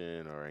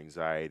depression or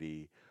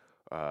anxiety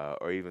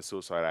or even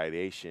suicide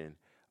ideation,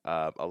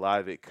 a lot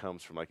of it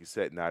comes from, like you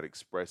said, not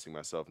expressing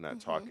myself, not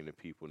talking to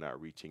people, not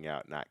reaching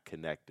out, not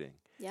connecting.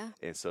 Yeah.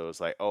 And so it's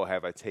like, oh,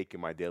 have I taken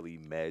my daily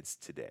meds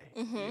today?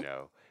 Mm-hmm. And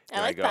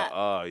I like go, that.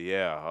 oh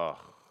yeah,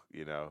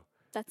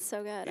 That's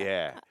so good.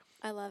 yeah.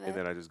 I love it. And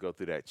then I just go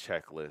through that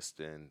checklist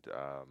and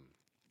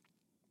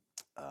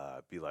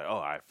be like, oh,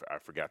 I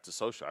forgot the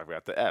social, I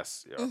forgot the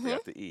S, I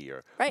forgot the E,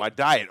 or Right. my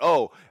diet.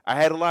 Oh, I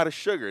had a lot of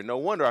sugar. No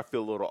wonder I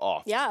feel a little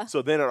off. Yeah.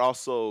 So then it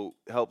also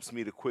helps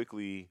me to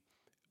quickly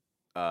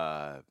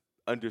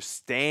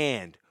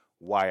understand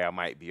why I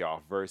might be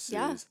off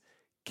versus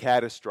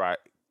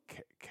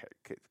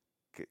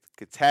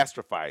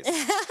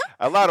catastrophizing.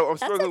 I'm That's a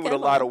struggling with a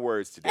good lot of one.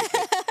 words today.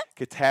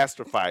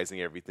 Catastrophizing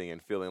everything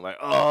and feeling like,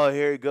 oh,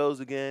 here it goes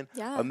again.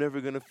 Yeah. I'm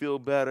never gonna feel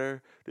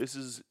better. This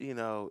is,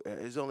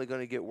 it's only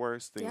gonna get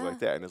worse. Things Yeah. like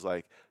that. And it's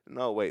like,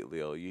 no, wait,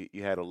 Leo, you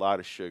had a lot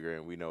of sugar,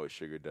 and we know what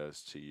sugar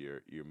does to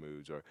your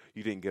moods, or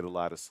you didn't get a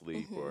lot of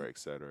sleep, or Mhm. et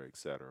cetera, et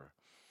cetera.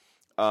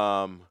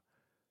 Um,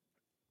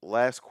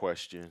 Last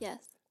question.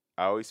 Yes.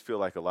 I always feel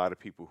like a lot of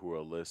people who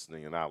are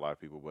listening, and not a lot of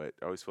people, but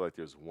I always feel like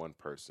there's one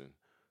person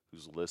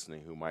who's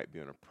listening who might be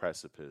on a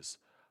precipice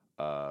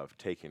of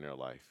taking their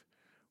life.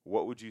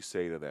 What would you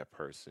say to that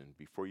person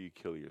before you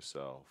kill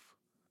yourself?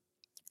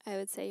 I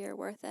would say you're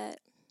worth it.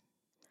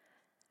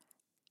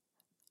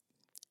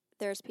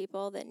 There's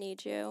people that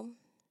need you.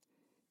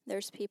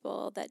 There's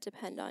people that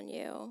depend on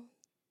you.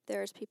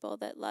 There's people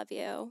that love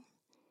you.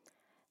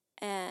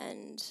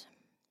 And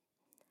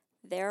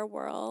their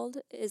world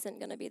isn't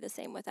going to be the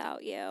same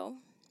without you.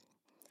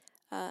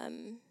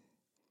 Um,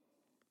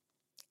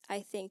 I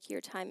think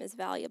your time is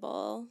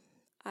valuable.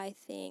 I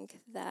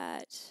think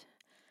that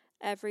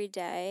every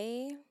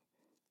day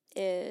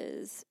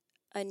is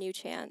a new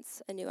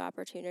chance, a new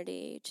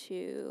opportunity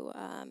to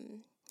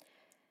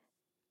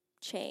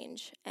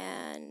change.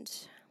 And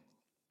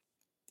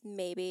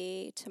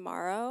maybe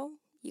tomorrow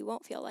you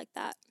won't feel like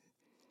that.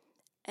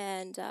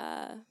 And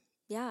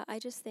yeah, I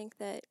just think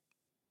that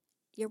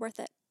you're worth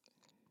it.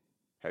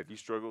 Have you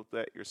struggled with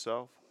that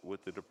yourself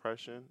with the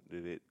depression?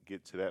 Did it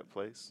get to that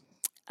place?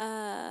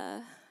 Uh,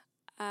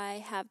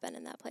 I have been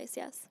in that place,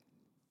 yes.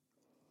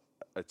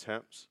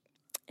 Attempts?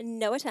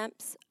 No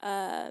attempts.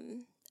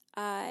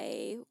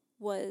 I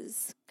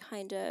was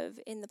kind of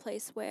in the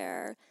place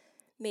where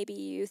maybe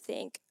you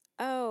think,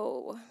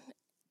 oh,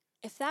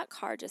 if that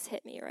car just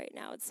hit me right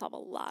now, it'd solve a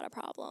lot of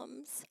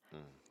problems. Mm.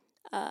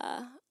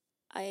 Uh,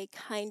 I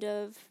kind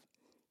of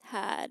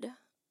had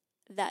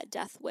that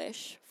death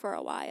wish for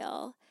a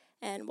while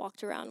and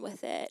walked around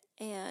with it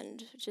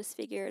and just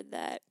figured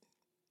that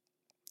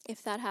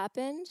if that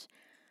happened,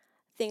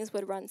 things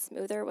would run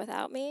smoother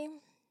without me.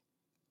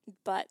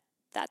 But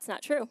that's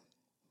not true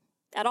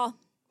at all.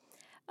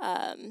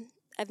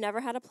 I've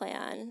never had a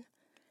plan,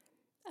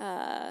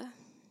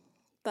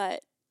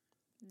 but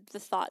the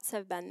thoughts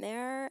have been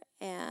there,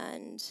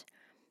 and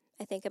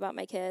I think about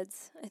my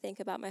kids, I think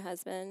about my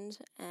husband,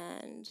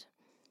 and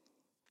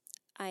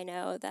I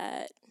know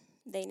that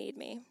they need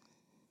me.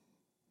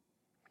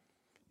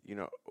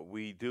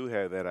 We do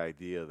have that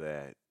idea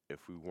that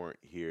if we weren't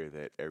here,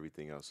 that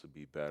everything else would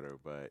be better.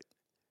 But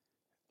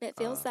It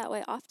feels uh, that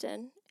way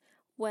often.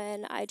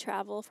 When I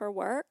travel for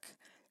work,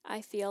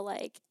 I feel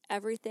like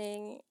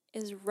everything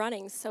is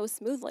running so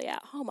smoothly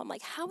at home. I'm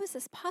like, how is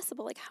this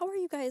possible? Like, how are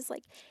you guys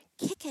like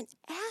kicking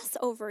ass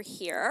over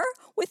here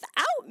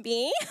without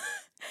me?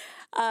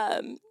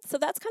 So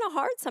that's kind of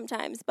hard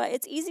sometimes, but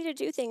it's easy to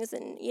do things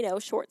in,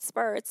 short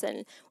spurts.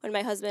 And when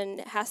my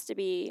husband has to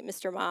be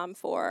Mr. Mom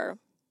for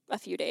a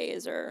few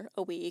days or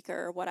a week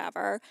or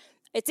whatever,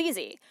 it's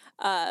easy.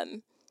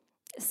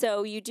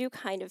 So you do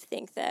kind of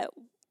think that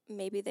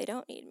maybe they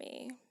don't need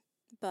me,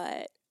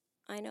 but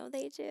I know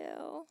they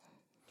do.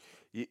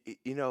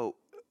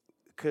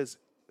 because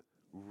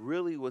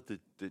really, what the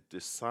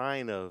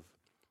sign of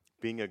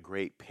being a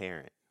great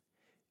parent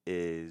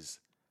is,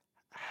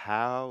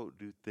 how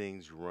do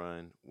things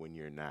run when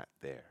you're not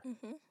there?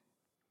 Mm-hmm.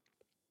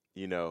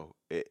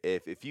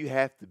 If you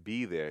have to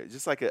be there,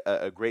 just like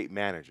a great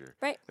manager.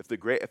 Right. If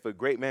a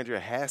great manager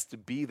has to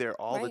be there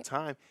all the Right.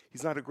 time,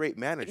 he's not a great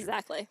manager.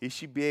 Exactly. He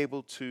should be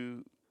able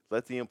to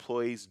let the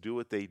employees do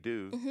what they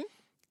do, Mm-hmm.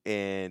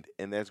 and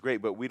that's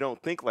great. But we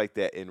don't think like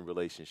that in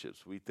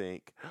relationships. We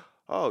think,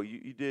 oh,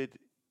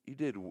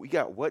 we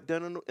got what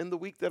done in the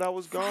week that I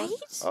was gone? Right?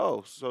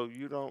 Oh, so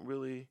you don't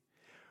really.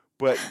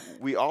 But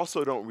we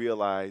also don't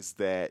realize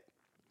that,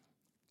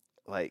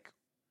 like,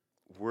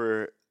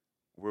 we're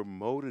we're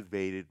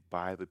motivated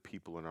by the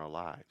people in our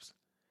lives.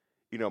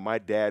 My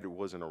dad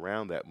wasn't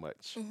around that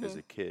much as Mm-hmm.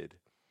 a kid,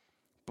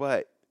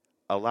 but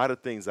a lot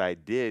of things I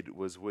did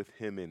was with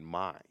him in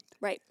mind.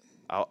 Right.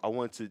 I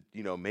wanted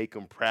to, make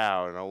him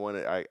proud, and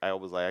I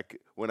was like,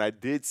 when I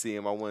did see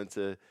him, I wanted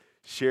to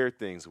share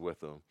things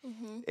with him,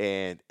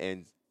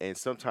 Mm-hmm. and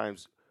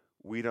sometimes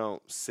we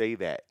don't say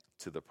that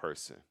to the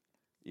person.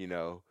 You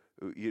know,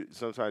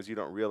 sometimes you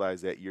don't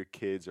realize that your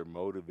kids are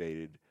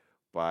motivated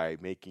by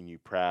making you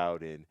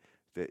proud, and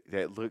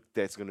that look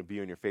that's going to be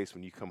on your face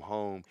when you come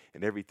home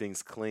and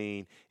everything's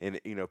clean, and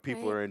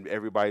people Right. are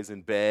everybody's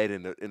in bed,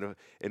 and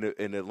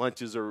the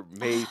lunches are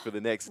made for the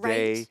next Right.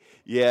 day.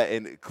 Yeah,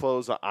 and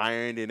clothes are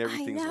ironed and I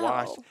everything's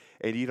washed, know.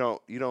 and you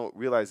don't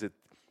realize that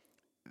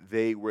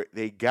they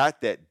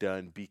got that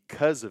done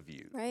because of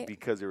you, Right.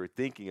 because they were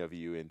thinking of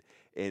you and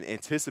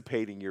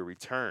anticipating your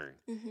return.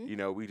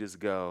 Mm-hmm. We just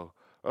go,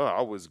 oh,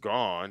 I was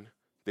gone.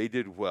 They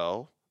did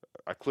well.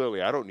 I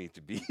don't need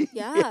to be.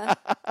 Yeah.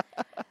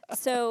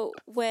 So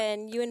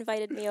when you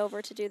invited me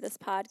over to do this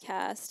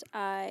podcast,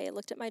 I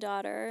looked at my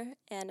daughter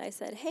and I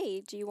said, hey,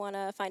 do you want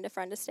to find a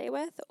friend to stay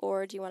with,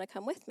 or do you want to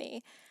come with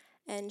me?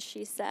 And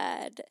she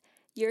said,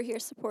 you're here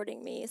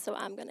supporting me, so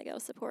I'm going to go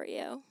support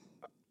you.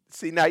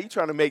 See, now you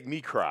trying to make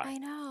me cry. I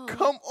know.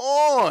 Come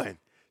on.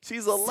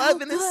 She's So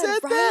 11 and good, said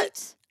that?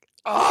 right?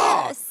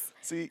 Oh, Yes.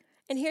 see.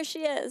 And here she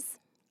is.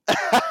 So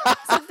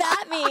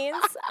that means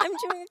I'm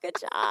doing a good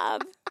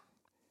job.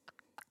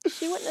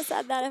 She wouldn't have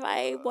said that if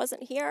I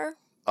wasn't here.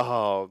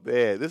 Oh,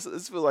 man. This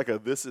feels like a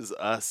This Is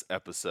Us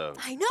episode.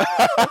 I know.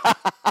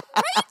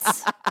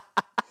 Right?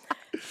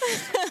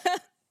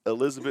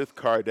 Elizabeth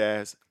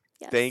Kardasz,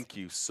 Yes. thank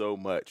you so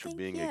much for Thank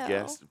being you. a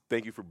guest.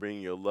 Thank you for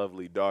bringing your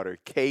lovely daughter,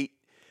 Kate,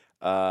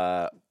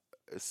 uh,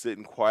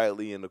 sitting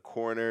quietly in the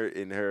corner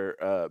in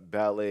her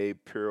ballet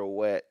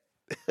pirouette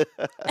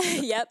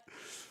Yep.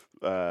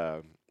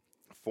 um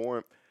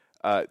form.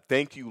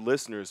 Thank you,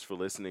 listeners, for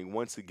listening.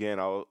 Once again,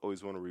 I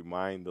always want to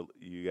remind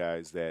you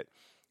guys that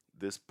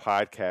this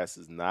podcast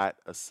is not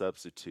a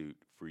substitute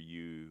for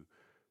you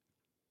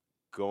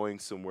going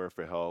somewhere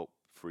for help,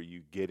 for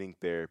you getting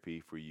therapy,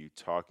 for you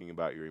talking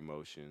about your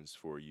emotions,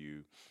 for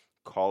you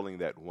calling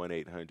that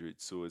 1-800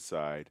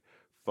 suicide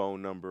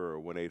phone number or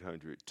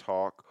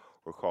 1-800-TALK,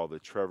 or call the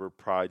Trevor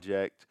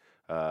Project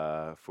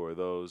for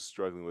those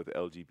struggling with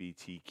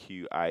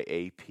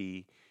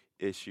LGBTQIAP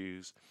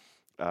issues.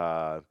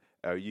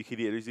 You can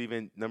There's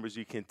even numbers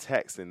you can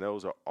text, and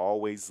those are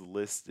always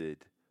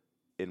listed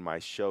in my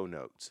show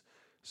notes.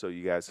 So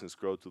you guys can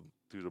scroll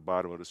through the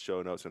bottom of the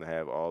show notes, and I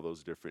have all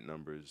those different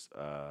numbers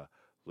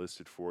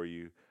listed for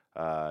you.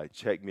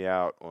 Check me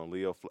out on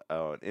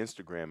on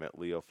Instagram at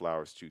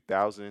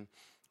LeoFlowers2000,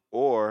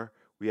 or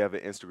we have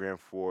an Instagram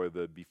for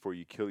the Before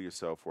You Kill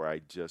Yourself, where I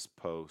just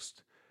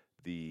post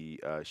the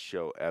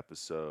show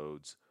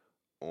episodes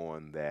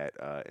on that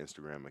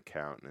Instagram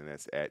account, and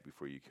that's at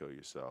Before You Kill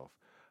Yourself.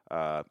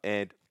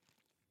 And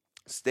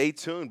stay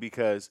tuned,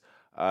 because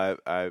I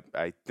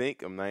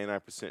think I'm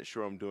 99%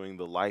 sure I'm doing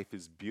the Life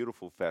is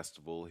Beautiful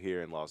Festival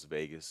here in Las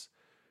Vegas.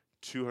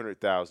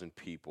 200,000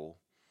 people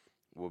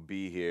will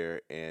be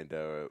here, and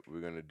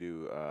we're going to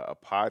do a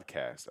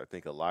podcast, I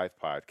think a live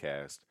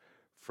podcast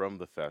from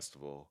the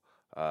festival.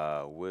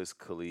 Wiz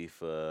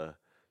Khalifa,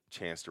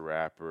 Chance the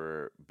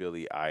Rapper,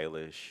 Billie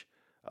Eilish,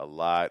 a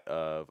lot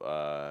of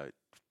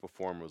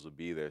performers will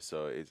be there,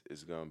 so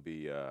it's going to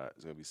be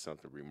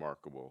something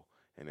remarkable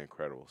and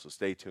incredible. So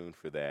stay tuned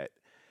for that.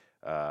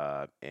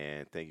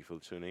 And thank you for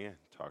tuning in.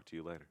 Talk to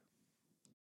you later.